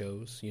all the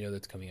shows,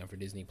 that's coming out for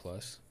Disney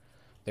Plus,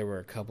 there were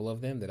a couple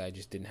of them that I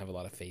just didn't have a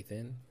lot of faith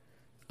in.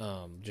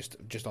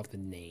 Just off the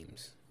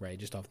names, right?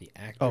 Just off the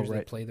actors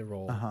that play the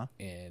role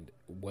and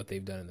what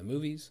they've done in the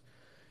movies.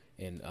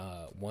 And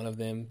one of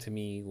them to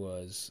me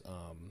was,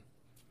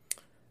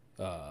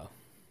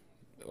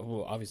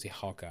 obviously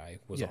Hawkeye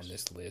was on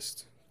this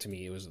list. To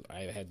me, I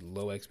had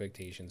low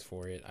expectations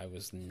for it. I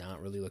was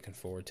not really looking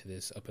forward to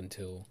this up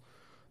until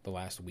the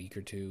last week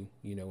or two.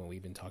 When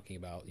we've been talking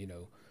about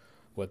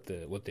what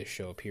this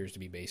show appears to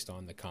be based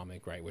on, the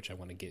comic, right? Which I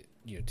want to get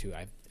to.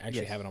 I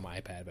actually have it on my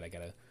iPad, but I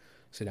gotta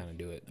sit down and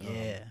do it.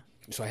 Yeah.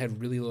 So I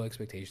had really low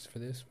expectations for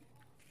this.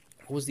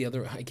 What was the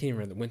other? I can't even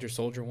remember. The Winter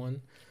Soldier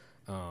one.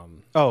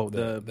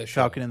 The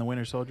Falcon and the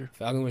Winter Soldier.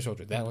 Falcon and Winter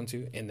Soldier. That one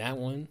too. And that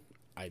one,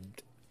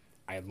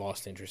 I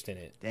lost interest in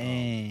it.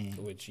 Dang.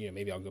 Which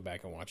maybe I'll go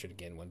back and watch it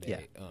again one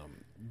day. Yeah.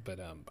 But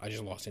I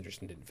just lost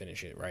interest and didn't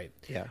finish it. Right.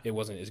 Yeah. It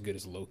wasn't as good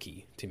as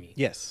Loki to me.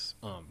 Yes.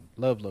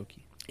 Love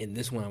Loki. In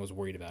this one, I was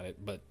worried about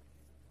it, but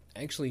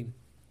actually,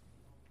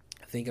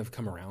 I think I've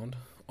come around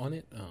on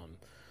it.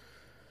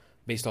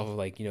 Based off of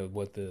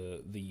what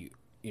the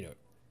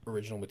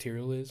original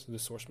material is, the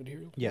source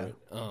material. Yeah.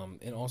 Right?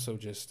 And also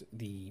just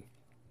I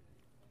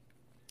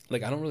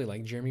don't really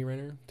like Jeremy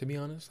Renner, to be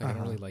honest. I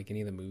don't really like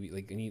any of the movies.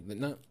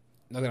 Not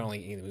that I don't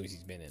like any of the movies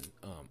he's been in.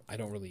 I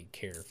don't really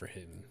care for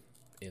him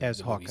in as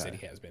the Hawkeye. movies that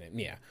he has been in.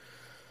 Yeah.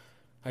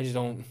 I just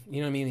don't,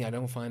 what I mean? I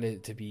don't find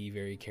it to be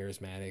very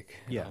charismatic.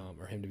 Yeah.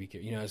 Or him to be,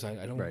 so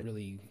I don't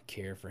really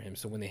care for him.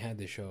 So when they had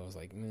this show, I was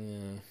like,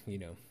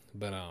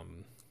 but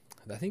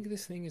I think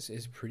this thing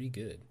is pretty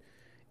good.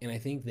 And I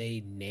think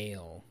they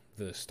nail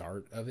the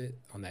start of it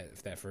on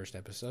that first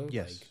episode.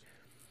 Yes.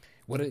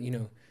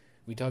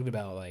 We talked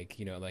about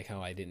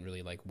how I didn't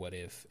really like What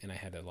If, and I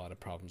had a lot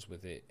of problems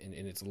with it, and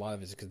it's a lot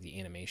of it's because the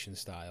animation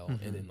style,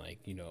 and then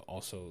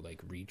also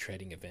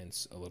retreading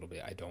events a little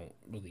bit. I don't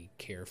really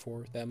care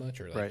for that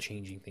much, or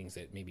changing things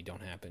that maybe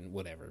don't happen.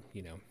 Whatever,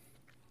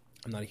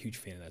 I'm not a huge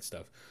fan of that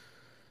stuff.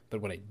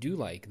 But what I do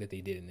like that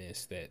they did in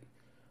this, that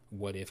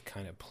What If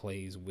kind of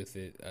plays with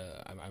it.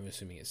 I'm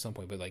assuming at some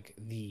point, but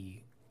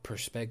the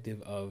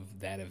perspective of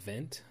that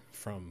event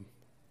from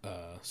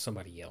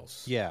somebody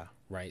else. Yeah.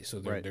 Right. So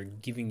they're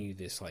giving you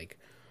this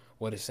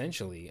what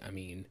essentially, I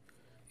mean,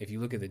 if you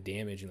look at the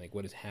damage and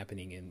what is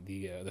happening in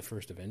the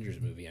first Avengers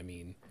movie, I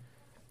mean,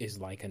 is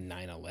like a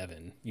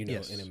 9/11,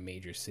 in a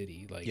major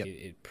city.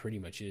 It pretty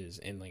much is.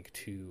 And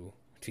to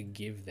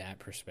give that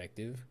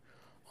perspective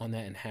on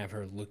that and have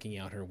her looking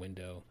out her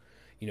window,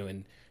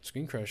 and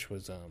Screen Crush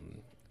was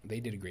they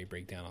did a great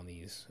breakdown on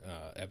these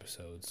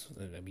episodes,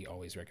 and we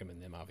always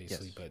recommend them,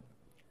 obviously. Yes. But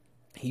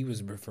he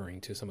was referring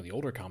to some of the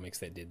older comics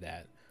that did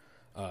that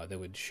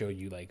would show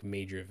you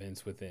major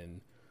events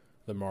within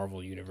the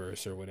Marvel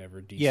universe or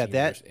whatever DC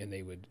universe, and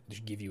they would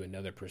give you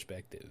another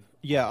perspective.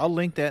 Yeah, I'll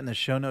link that in the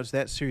show notes.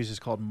 That series is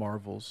called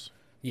Marvels.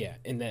 Yeah,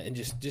 and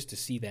just to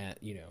see that,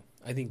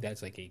 I think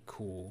that's a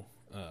cool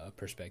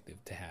perspective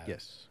to have.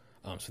 Yes.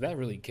 So that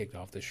really kicked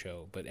off the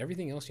show, but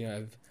everything else,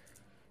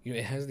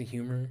 it has the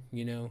humor,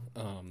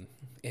 and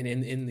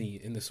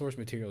in the source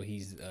material,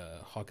 he's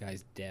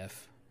Hawkeye's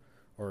deaf,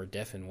 or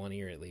deaf in one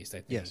ear at least,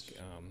 I think. Yes.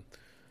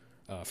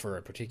 For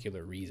a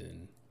particular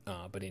reason,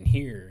 but in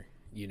here,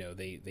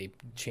 they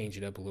change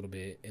it up a little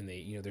bit, and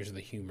they, there's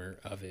the humor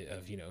of it.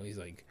 Of he's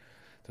they're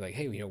like,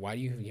 hey, why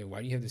do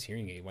you have this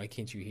hearing aid? Why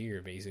can't you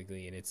hear?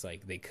 Basically, and it's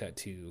they cut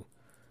to,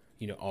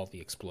 all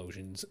the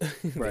explosions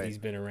that he's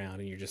been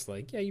around, and you're just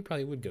like, yeah, you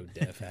probably would go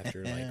deaf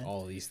after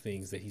all these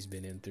things that he's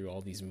been in through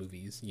all these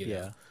movies. You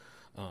know?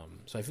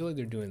 So I feel like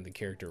they're doing the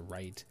character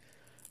right.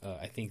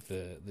 I think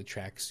the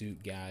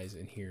tracksuit guys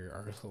in here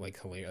are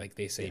hilarious.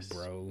 They say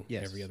bro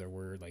every other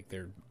word.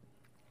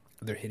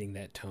 They're hitting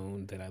that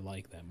tone that I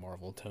like, that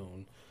Marvel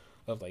tone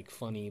of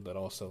funny, but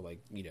also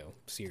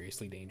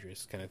seriously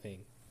dangerous kind of thing.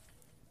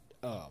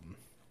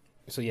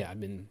 So yeah, I've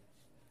been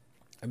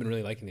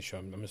really liking the show.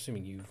 I'm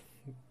assuming you've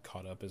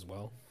caught up as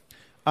well.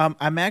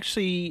 I'm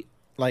actually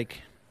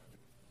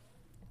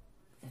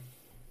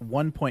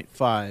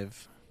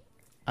 1.5.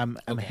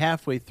 I'm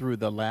halfway through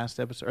the last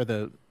episode or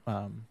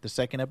the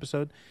second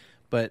episode,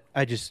 but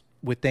I just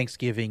with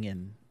Thanksgiving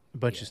and a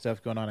bunch of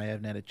stuff going on, I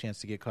haven't had a chance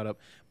to get caught up.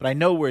 But I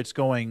know where it's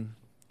going,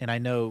 and I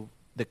know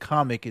the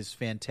comic is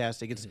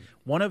fantastic. It's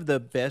one of the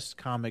best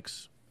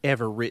comics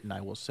ever written,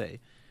 I will say.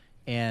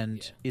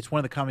 And it's one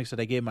of the comics that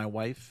I gave my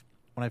wife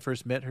when I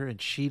first met her,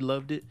 and she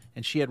loved it,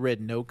 and she had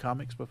read no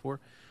comics before.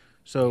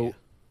 So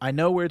I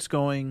know where it's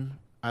going.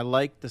 I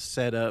like the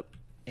setup,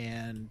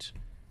 and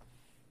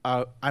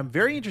I'm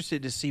very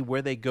interested to see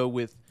where they go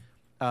with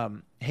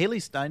Haley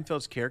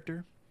Steinfeld's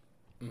character,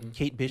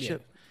 Kate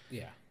Bishop.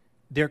 Yeah.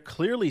 They're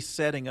clearly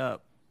setting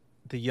up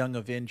the Young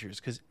Avengers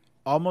because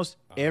almost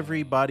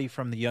everybody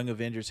from the Young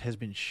Avengers has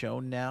been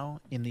shown now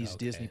in these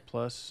Disney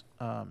Plus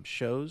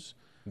shows.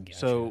 Gotcha.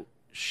 So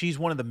she's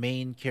one of the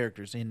main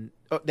characters.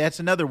 That's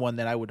another one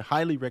that I would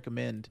highly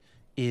recommend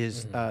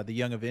is the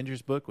Young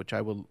Avengers book, which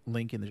I will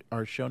link in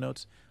our show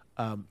notes.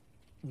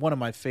 One of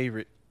my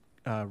favorite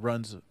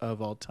runs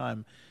of all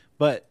time.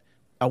 But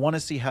I want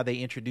to see how they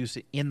introduce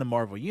it in the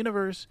Marvel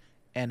Universe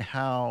and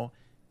or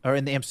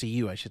in the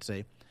MCU, I should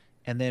say,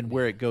 and then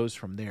where it goes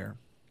from there.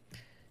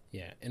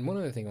 Yeah, and one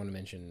other thing I want to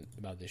mention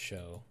about this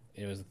show,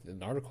 it was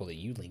an article that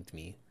you linked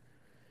me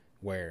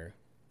where,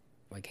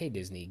 like, hey,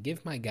 Disney,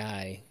 give my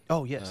guy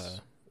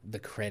the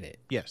credit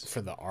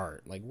for the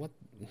art. Like, what?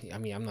 I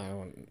mean, I'm not,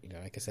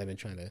 like I said, I've been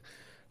trying to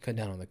cut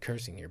down on the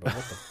cursing here, but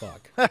what the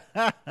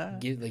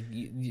fuck? You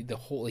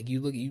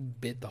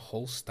bit the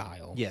whole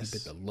style. Yes. You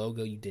bit the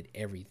logo. You did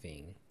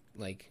everything.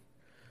 Like,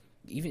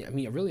 even, I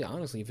mean, really,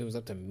 honestly, if it was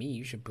up to me,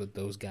 you should put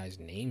those guys'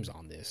 names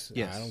on this.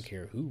 Yes. I don't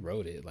care who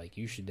wrote it. Like,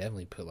 you should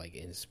definitely put, like,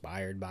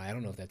 inspired by. I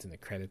don't know if that's in the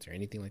credits or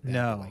anything like that.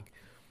 No. But, like,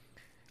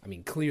 I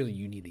mean, clearly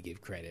you need to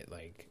give credit.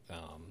 Like,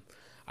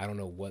 I don't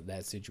know what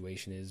that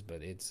situation is,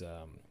 but it's,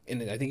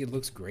 and I think it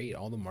looks great.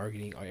 All the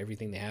marketing,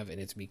 everything they have, and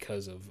it's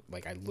because of,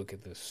 like, I look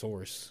at the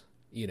source,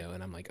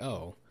 and I'm like,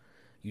 oh,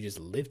 you just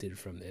lifted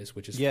from this,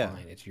 which is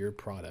fine. It's your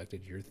product,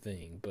 it's your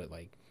thing, but,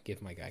 like, give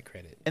my guy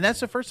credit. And that's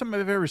the first time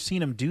I've ever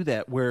seen him do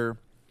that, where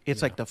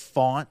it's like the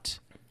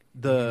font,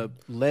 the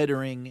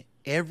lettering,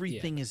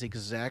 everything is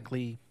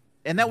exactly.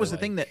 And that was the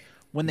thing that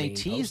when they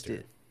teased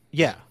it,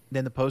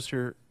 then the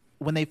poster,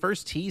 when they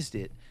first teased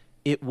it,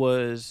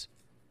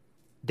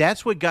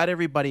 that's what got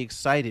everybody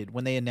excited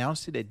when they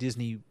announced it at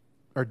Disney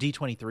or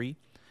D23.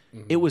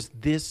 It was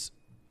this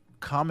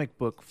comic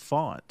book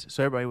font,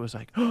 so everybody was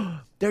like,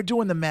 "Oh, they're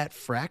doing the Matt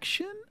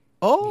Fraction."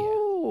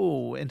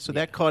 And so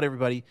that caught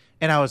everybody.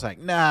 And I was like,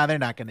 nah, they're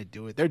not going to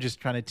do it. They're just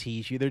trying to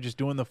tease you. They're just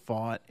doing the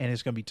font, and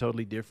it's going to be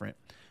totally different.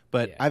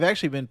 But I've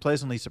actually been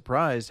pleasantly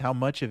surprised how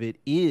much of it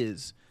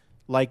is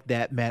like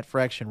that Matt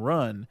Fraction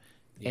run.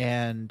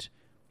 And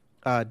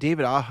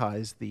David Aja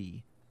is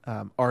the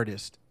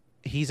artist.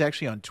 He's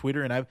actually on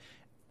Twitter, and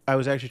I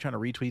was actually trying to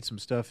retweet some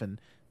stuff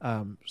and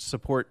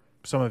support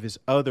some of his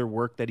other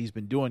work that he's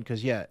been doing.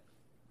 Because,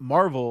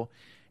 Marvel,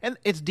 and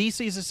it's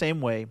DC's the same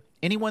way.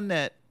 Anyone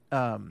that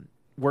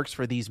works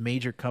for these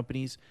major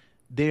companies,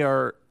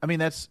 they're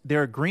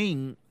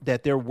agreeing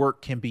that their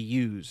work can be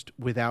used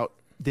without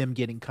them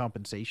getting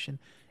compensation.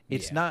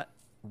 It's not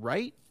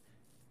right,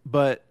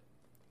 but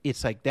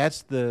it's like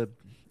that's the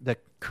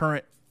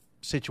current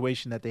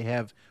situation that they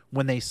have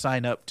when they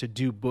sign up to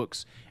do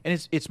books.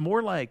 And it's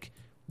more like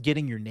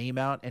getting your name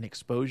out and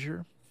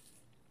exposure,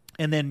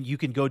 and then you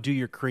can go do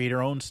your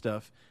creator own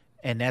stuff,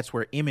 and that's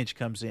where Image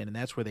comes in, and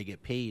that's where they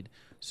get paid.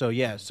 So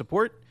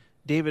support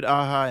David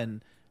Aja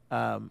and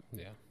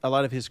a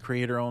lot of his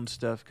creator-owned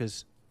stuff,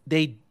 because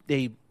they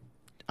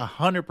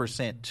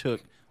 100%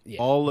 took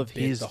all of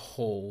the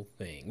whole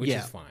thing, which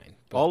is fine.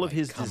 But all of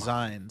his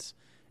designs,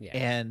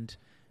 and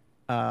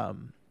I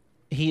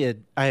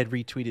had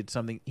retweeted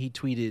something. He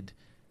tweeted,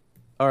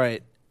 "All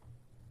right,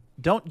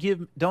 don't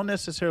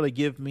necessarily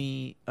give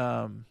me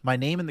my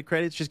name in the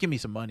credits. Just give me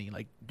some money.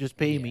 Like, just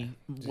pay me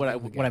what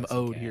I'm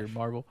owed here,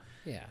 Marvel."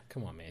 Yeah,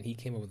 come on, man. He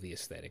came up with the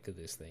aesthetic of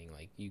this thing.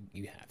 Like,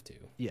 you have to.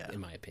 In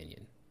my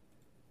opinion.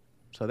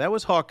 So that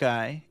was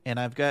Hawkeye, and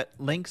I've got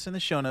links in the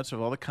show notes of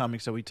all the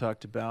comics that we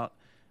talked about.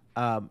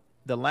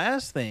 The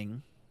last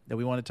thing that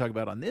we want to talk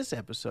about on this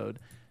episode,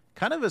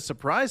 kind of a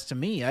surprise to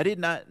me. I did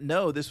not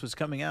know this was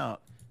coming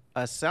out.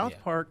 A South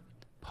Park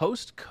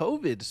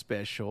post-COVID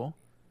special,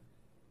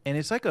 and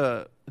it's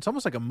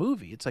almost like a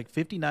movie. It's like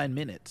 59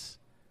 minutes.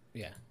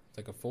 Yeah, it's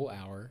like a full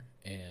hour,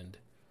 and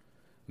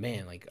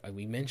man, like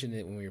we mentioned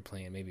it when we were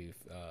playing. Maybe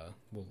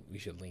we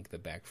should link the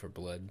Back for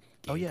Blood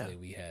gameplay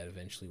we had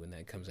eventually when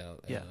that comes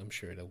out. I'm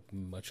sure at a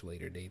much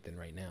later date than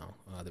right now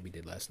that we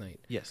did last night.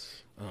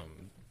 Yes.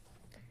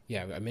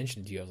 I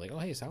mentioned to you, I was like, oh,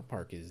 hey, South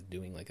Park is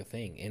doing like a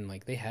thing. And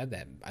like they had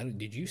that.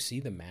 Did you see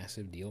the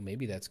massive deal?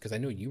 Maybe that's because I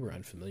know you were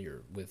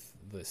unfamiliar with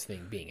this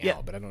thing being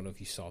out, but I don't know if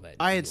you saw that.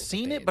 I had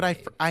seen it,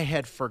 but I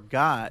had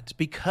forgot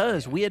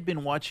because we had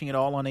been watching it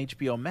all on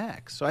HBO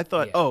Max. So I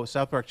thought,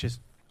 South Park just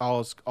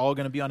all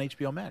going to be on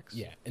HBO Max.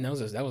 Yeah, and that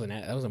was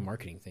a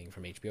marketing thing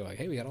from HBO. Like,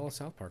 hey, we got all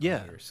South Park.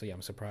 So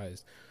I'm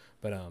surprised.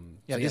 But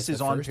this is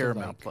on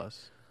Paramount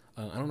Plus.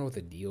 I don't know what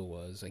the deal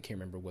was. I can't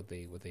remember what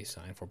they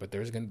signed for, but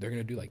they're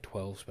gonna do like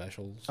 12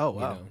 specials. Oh,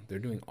 wow. They're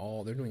doing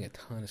a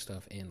ton of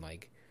stuff, and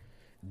like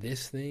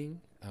this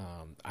thing.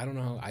 I don't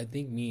know. I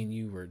think me and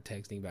you were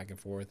texting back and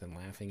forth and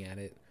laughing at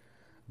it,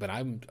 but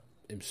am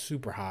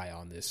super high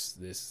on this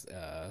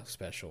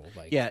special.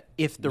 Like, Yeah,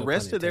 if the no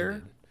rest pun of their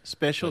intended.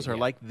 specials But are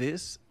yeah. like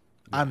this,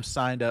 I'm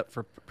signed up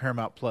for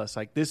Paramount Plus.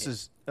 Like this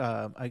is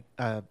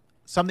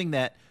something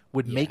that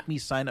would Yeah. make me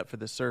sign up for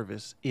the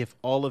service if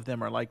all of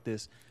them are like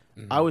this.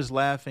 Mm-hmm. I was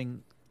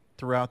laughing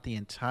throughout the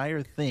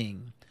entire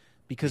thing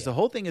because the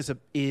whole thing is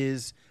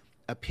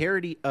a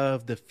parody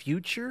of the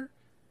future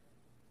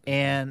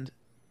and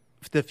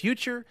the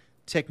future,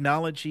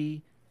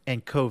 technology,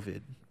 and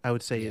COVID. I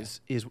would say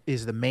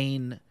is the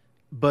main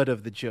butt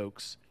of the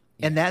jokes,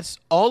 and that's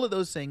all of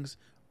those things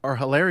are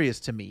hilarious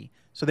to me.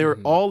 So they were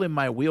all in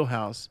my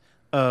wheelhouse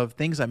of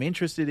things I'm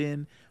interested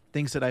in,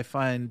 things that I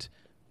find,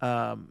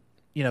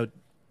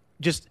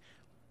 just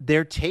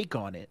their take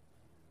on it.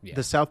 Yeah.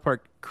 The South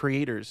Park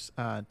creators'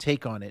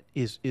 take on it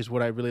is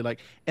what I really like.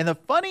 And the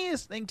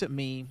funniest thing to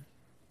me,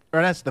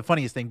 or that's the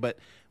funniest thing, but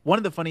one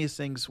of the funniest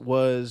things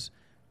was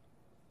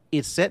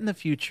it's set in the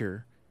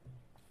future.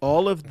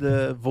 All of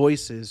the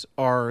voices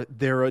are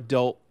their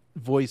adult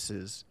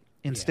voices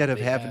instead of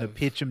they having to have-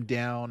 pitch them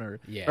down or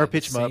Yeah,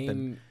 pitch them up.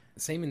 And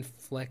same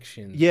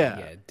inflection.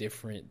 Yeah.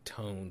 Different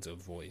tones of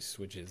voice,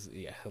 which is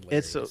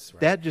hilarious. it's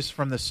right? that just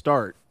from the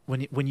start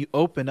when you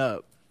open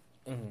up.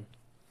 Mhm.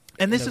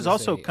 And this And I is would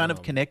also say, kind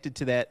of connected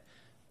to that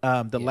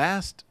the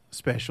last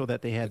special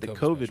that they had, the The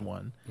COVID special.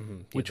 one,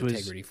 Mhm. which the was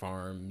Integrity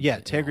Farm. yeah, and all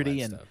Integrity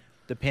that and stuff.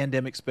 the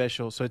pandemic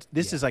special. So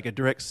this Yeah. is like a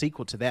direct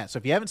sequel to that. So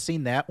if you haven't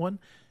seen that one,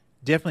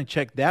 definitely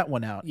check that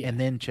one out Yeah. and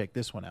then check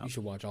this one You out.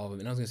 should watch all of them.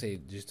 And I was gonna say,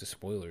 just the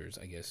spoilers,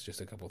 I guess, just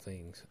a couple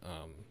things.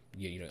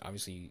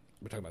 Obviously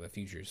we're talking about the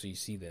future, so you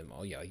see them.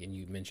 Oh yeah, like, and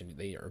you mentioned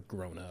they are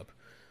grown up,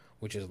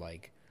 which is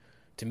like,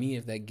 to me,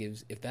 if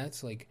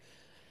that's like,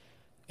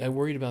 I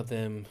worried about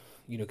them,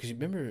 because you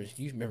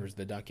remember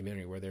the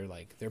documentary where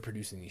they're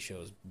producing these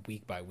shows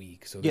week by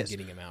week, so they're Yes.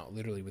 getting them out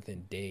literally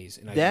within days,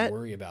 and I That-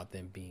 worry about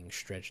them being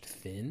stretched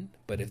thin.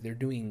 But if they're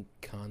doing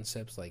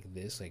concepts like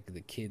this, like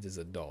the kids as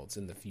adults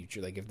in the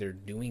future, like if they're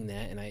doing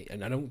that, and I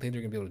don't think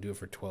they're gonna be able to do it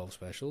for 12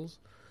 specials,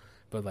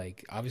 but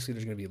like obviously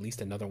there's gonna be at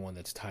least another one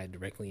that's tied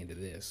directly into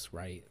this,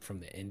 right, from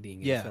the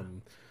ending Yeah. and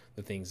from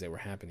the things that were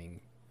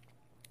happening.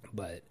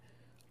 But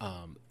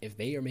if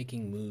they are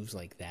making moves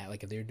like that,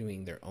 like if they're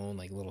doing their own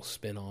like little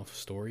spin-off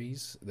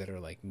stories that are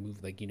like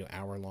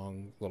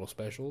hour-long little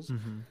specials,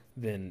 Mm-hmm.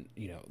 then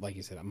like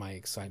you said, my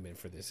excitement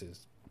for this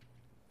is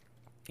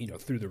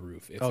through the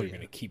roof if Oh, they're yeah.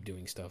 going to keep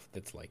doing stuff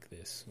that's like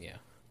this.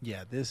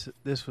 Yeah,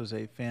 this was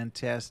a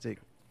fantastic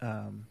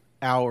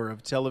hour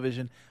of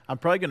television. I'm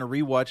probably going to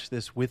rewatch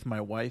this with my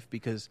wife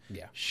because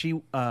Yeah. she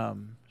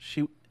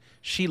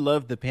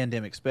loved the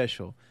pandemic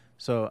special.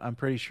 So I'm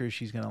pretty sure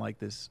she's going to like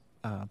this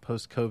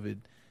post-COVID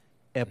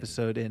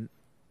episode. And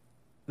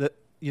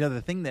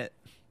the thing that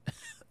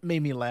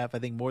made me laugh, I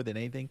think more than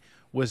anything,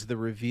 was the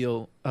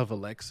reveal of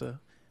Alexa.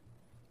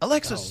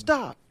 Alexa, Oh,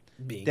 stop!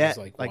 Being That his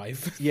like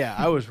wife. Yeah,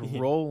 I was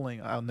rolling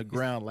on the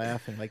ground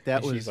laughing. Like that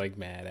And was she's like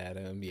mad at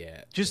him.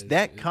 Yeah. just It's-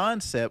 that it-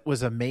 concept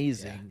was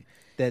amazing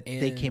that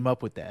they And- came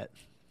up with that.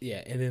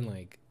 Yeah, and then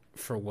like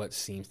for what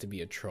seems to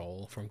be a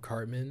troll from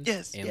Cartman.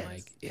 Yes, and yes,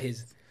 like yes.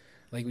 his,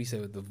 like we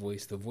said with the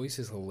voice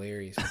is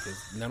hilarious because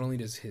not only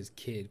does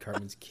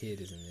Cartman's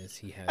kid is in this,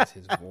 he has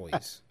his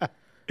voice,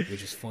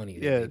 which is funny that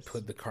they Yes.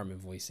 put the Cartman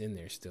voice in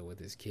there still with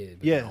his kid.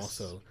 But Yes, then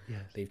also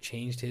yes. they've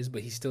changed his,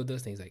 but he still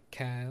does things like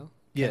Kyle.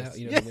 Yes. Kyle,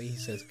 Yeah. the way he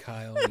says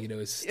Kyle,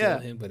 is still Yeah,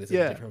 him, but it's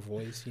yeah. a different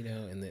voice,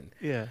 and then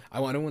Yeah. I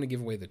don't want to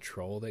give away the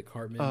troll that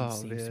Cartman Oh,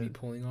 seems to be man.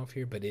 pulling off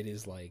here, but it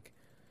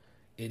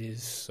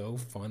is so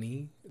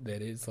funny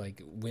that it's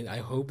like when I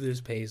hope this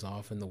pays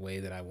off in the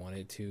way that I want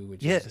it to,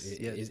 which Yes,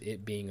 is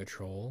it being a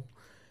troll,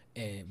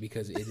 and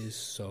because it is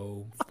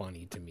so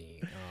funny to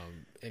me,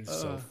 and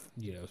so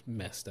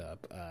messed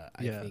up. I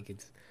Yeah. think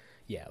it's.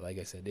 Yeah, like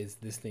I said,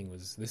 this thing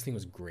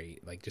was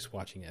great. Like just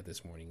watching that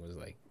this morning was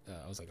like,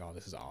 I was like, oh,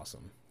 this is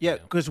awesome. Yeah,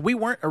 because we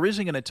weren't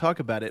originally going to talk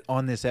about it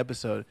on this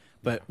episode,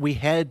 but we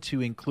had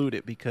to include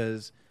it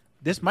because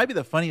this might be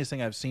the funniest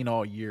thing I've seen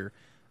all year.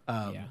 Like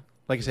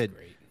I it was said,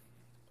 great.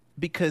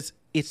 because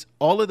it's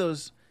all of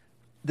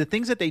the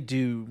things that they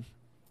do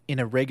in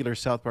a regular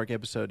South Park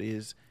episode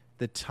is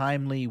the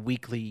timely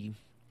weekly,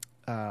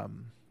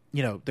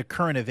 the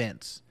current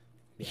events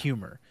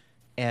humor.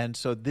 And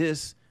so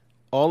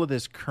all of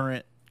this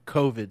current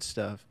COVID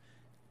stuff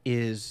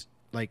is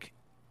like,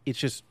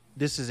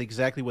 this is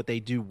exactly what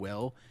they do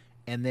well.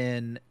 And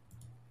then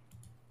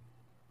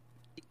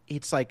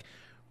it's like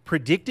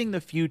predicting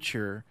the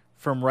future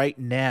from right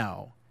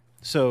now.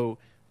 So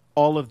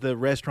all of the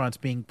restaurants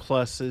being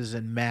pluses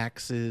and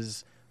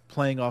maxes,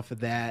 playing off of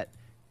that,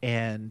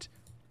 and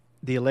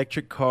the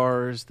electric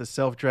cars, the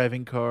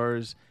self-driving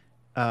cars,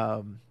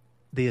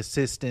 the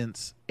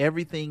assistants,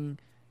 everything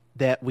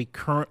that we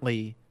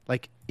currently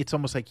like. It's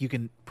almost like you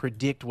can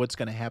predict what's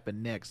going to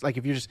happen next. Like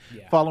if you're just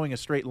following a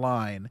straight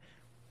line,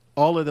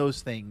 all of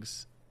those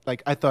things,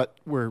 like I thought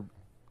were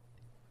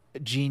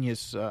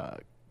genius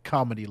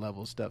comedy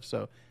level stuff.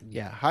 So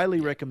yeah,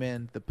 highly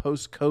recommend the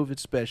post-COVID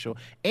special.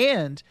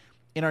 And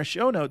in our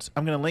show notes,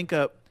 I'm going to link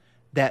up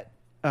that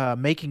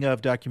making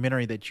of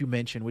documentary that you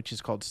mentioned, which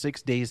is called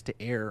 6 Days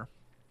to Air.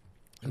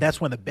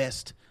 That's one of the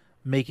best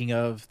making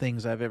of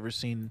things I've ever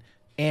seen,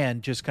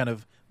 and just kind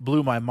of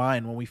blew my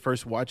mind when we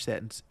first watched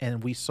that,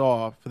 and we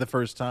saw for the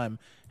first time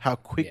how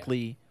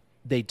quickly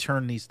they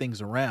turn these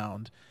things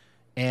around,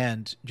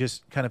 and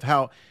just kind of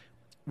how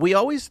we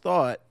always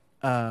thought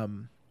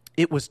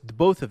it was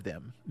both of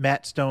them,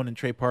 Matt Stone and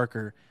Trey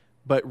Parker,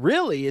 but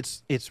really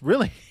it's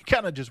really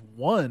kind of just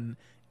one,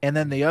 and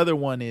then the other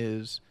one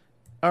is,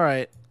 all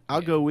right,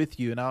 I'll go with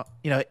you, and I'll,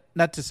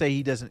 not to say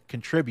he doesn't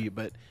contribute,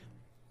 but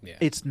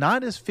it's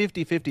not as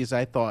 50-50 as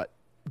I thought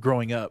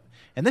growing up.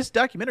 And this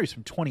documentary is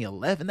from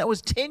 2011. That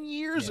was 10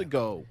 years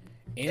ago.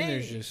 And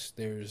there's just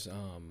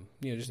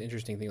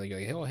interesting thing like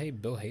hey,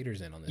 Bill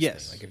Hader's in on this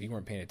thing. Like if you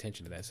weren't paying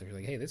attention to that stuff, you're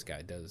like, hey, this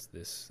guy does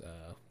this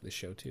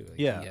show too. Like,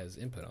 he has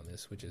input on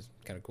this, which is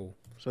kind of cool.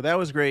 So that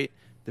was great.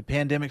 The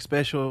pandemic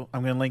special,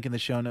 I'm going to link in the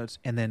show notes,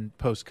 and then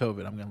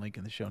post-COVID, I'm going to link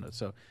in the show notes.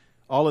 So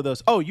all of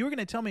those. Oh, you were going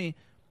to tell me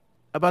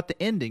about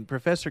the ending,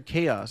 Professor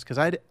Chaos, because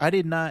I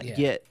did not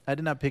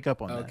pick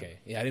up on that. Okay,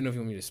 yeah, I didn't know if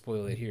you want me to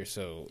spoil it here.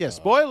 So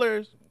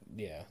spoilers.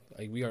 Yeah,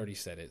 like we already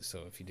said it.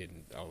 So if you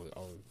didn't, I'll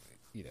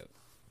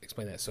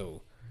explain that.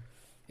 So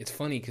it's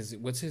funny because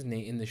what's his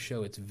name in the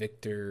show? It's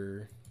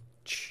Victor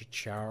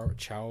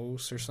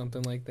Chaos or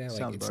something like that.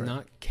 Like it's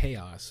not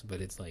Chaos,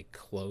 but it's like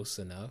close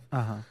enough.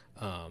 Hold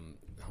on,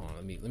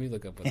 let me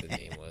look up what the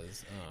name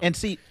was. And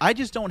see, I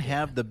just don't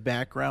have the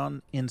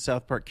background in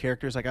South Park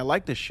characters. Like I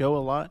like the show a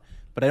lot,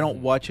 but I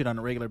don't watch it on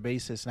a regular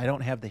basis, and I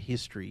don't have the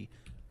history.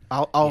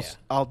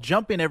 I'll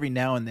jump in every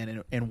now and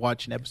then and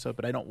watch an episode,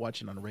 but I don't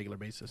watch it on a regular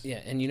basis. Yeah,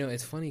 and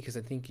it's funny because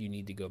I think you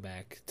need to go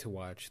back to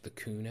watch the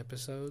Coon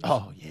episodes.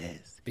 Oh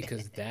yes,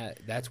 because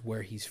that's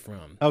where he's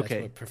from. Okay,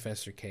 that's where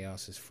Professor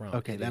Chaos is from.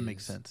 Okay, that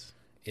makes sense.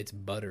 It's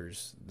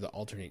Butters, the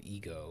alternate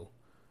ego.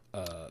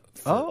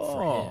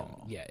 For him.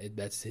 Yeah,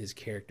 that's his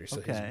character. So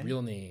his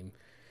real name.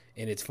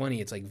 And it's funny,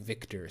 it's like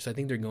Victor. So I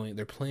think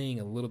they're playing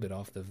a little bit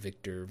off the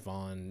Victor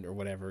Von or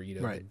whatever,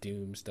 the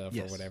Doom stuff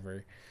or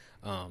whatever.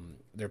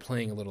 They're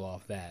playing a little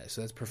off that.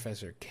 So that's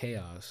Professor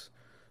Chaos,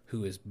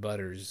 who is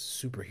Butters'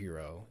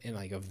 superhero and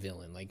like a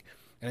villain.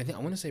 And I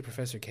want to say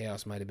Professor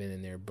Chaos might have been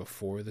in there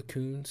before the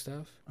Coon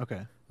stuff.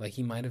 Okay. Like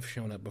he might have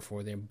shown up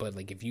before there, but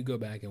like if you go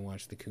back and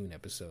watch the Coon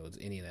episodes,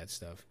 any of that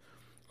stuff,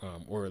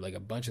 or like a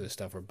bunch of the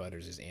stuff where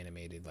Butters is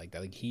animated like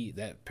that,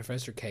 that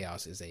Professor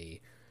Chaos is a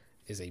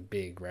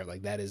big, right?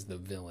 Like that is the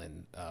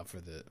villain for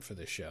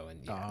the show,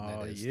 and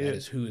that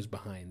is who is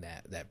behind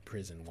that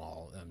prison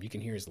wall. You can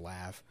hear his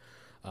laugh,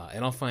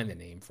 and I'll find the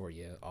name for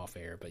you off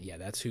air. But yeah,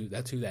 that's who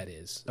that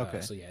is.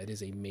 Okay. So yeah, it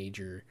is a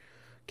major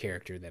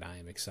character that I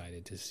am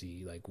excited to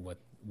see. Like what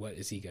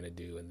is he gonna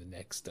do in the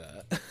next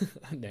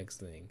next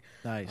thing?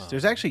 Nice.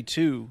 There's actually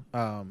two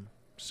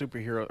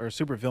superhero or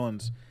super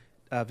villains.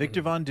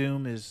 Victor Von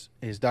Doom is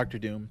Dr.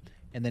 Doom,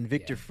 and then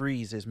Victor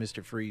Freeze is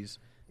Mr. Freeze.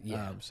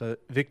 Yeah. So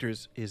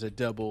Victor's is a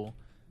double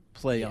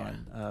play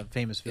on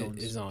famous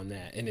villains. Is on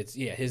that, and it's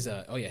his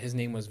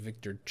name was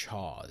Victor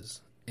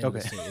Chaws. And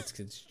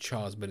it's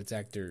Chaws, but it's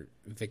actor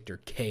Victor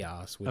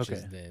Chaos, which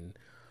is then,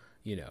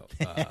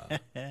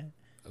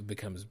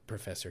 becomes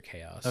Professor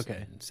Chaos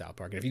in South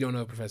Park. And if you don't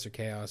know Professor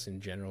Chaos in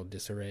general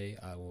disarray,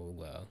 I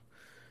will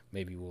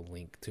maybe we'll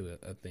link to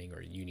a thing,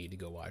 or you need to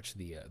go watch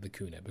the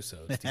Coon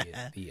episodes to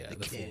get the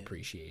full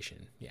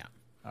appreciation. Yeah.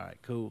 All right.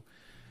 Cool.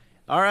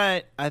 All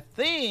right, I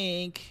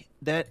think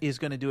that is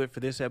going to do it for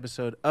this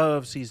episode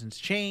of Seasons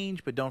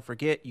Change, but don't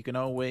forget, you can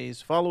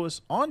always follow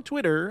us on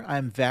Twitter.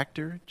 I'm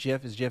Vactor,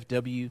 Jeff is Jeff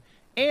W.,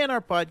 and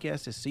our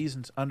podcast is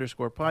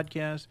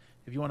Seasons_podcast.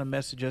 If you want to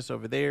message us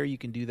over there, you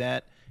can do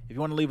that. If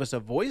you want to leave us a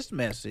voice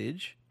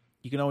message,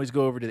 you can always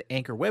go over to the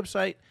Anchor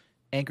website,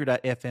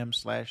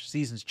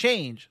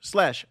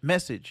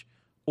 anchor.fm/seasonschange/message,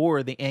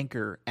 or the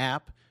Anchor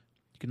app.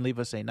 You can leave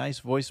us a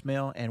nice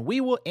voicemail, and we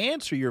will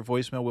answer your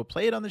voicemail. We'll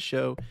play it on the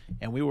show,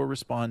 and we will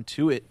respond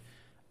to it.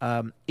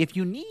 If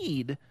you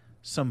need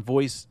some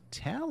voice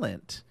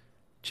talent,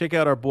 check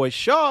out our boy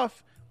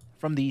Shoff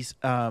from the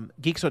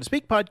Geek So to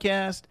Speak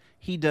podcast.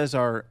 He does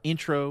our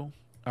intro,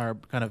 our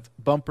kind of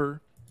bumper,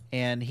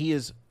 and he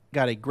has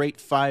got a great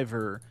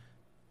Fiverr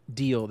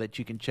deal that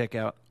you can check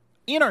out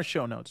in our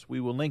show notes. We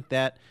will link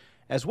that,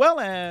 as well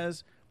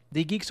as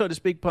the Geek So to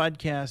Speak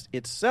podcast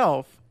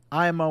itself.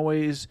 I am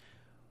always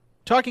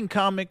talking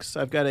comics.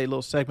 I've got a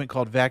little segment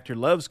called Vactor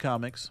Loves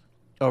Comics.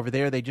 Over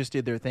there, they just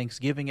did their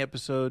Thanksgiving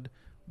episode,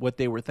 what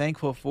they were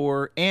thankful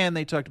for, and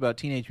they talked about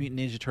Teenage Mutant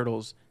Ninja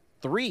Turtles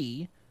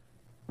 3,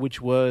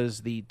 which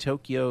was the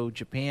Tokyo,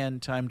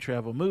 Japan time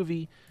travel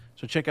movie.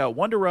 So check out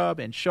Wonder Rob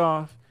and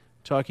Shoff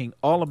talking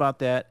all about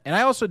that. And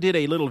I also did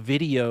a little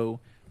video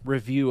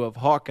review of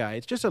Hawkeye.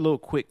 It's just a little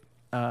quick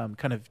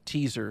kind of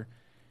teaser.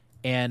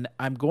 And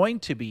I'm going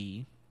to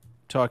be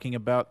talking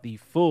about the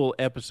full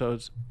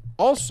episodes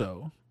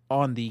also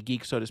on the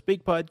Geek So to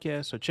Speak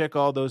podcast. So check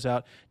all those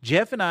out.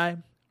 Jeff and I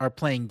are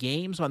playing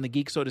games on the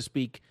Geek So to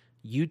Speak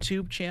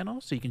YouTube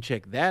channel, so you can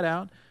check that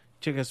out.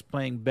 Check us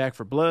playing Back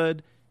 4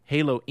 Blood,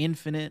 Halo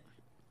Infinite,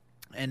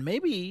 and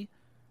maybe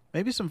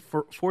some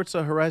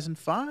Forza Horizon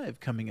 5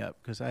 coming up,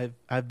 because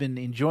I've been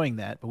enjoying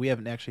that, but we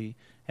haven't actually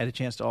had a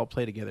chance to all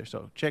play together.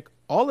 So check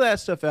all of that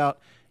stuff out.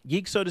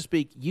 Geek So to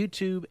Speak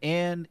YouTube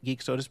and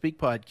Geek So to Speak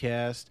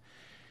podcast.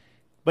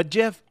 But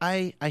Jeff,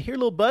 I hear a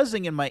little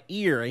buzzing in my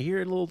ear. I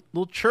hear a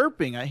little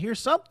chirping. I hear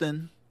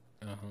something.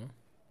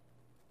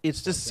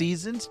 It's the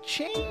seasons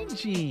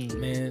changing.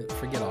 Man,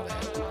 forget all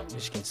that.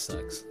 Michigan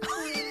sucks.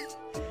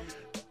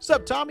 What's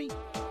up, Tommy?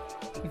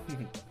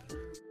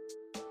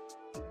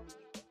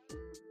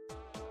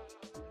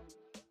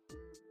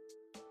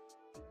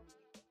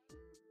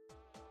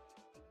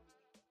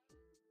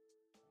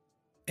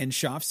 And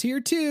Shoff's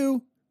here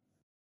too.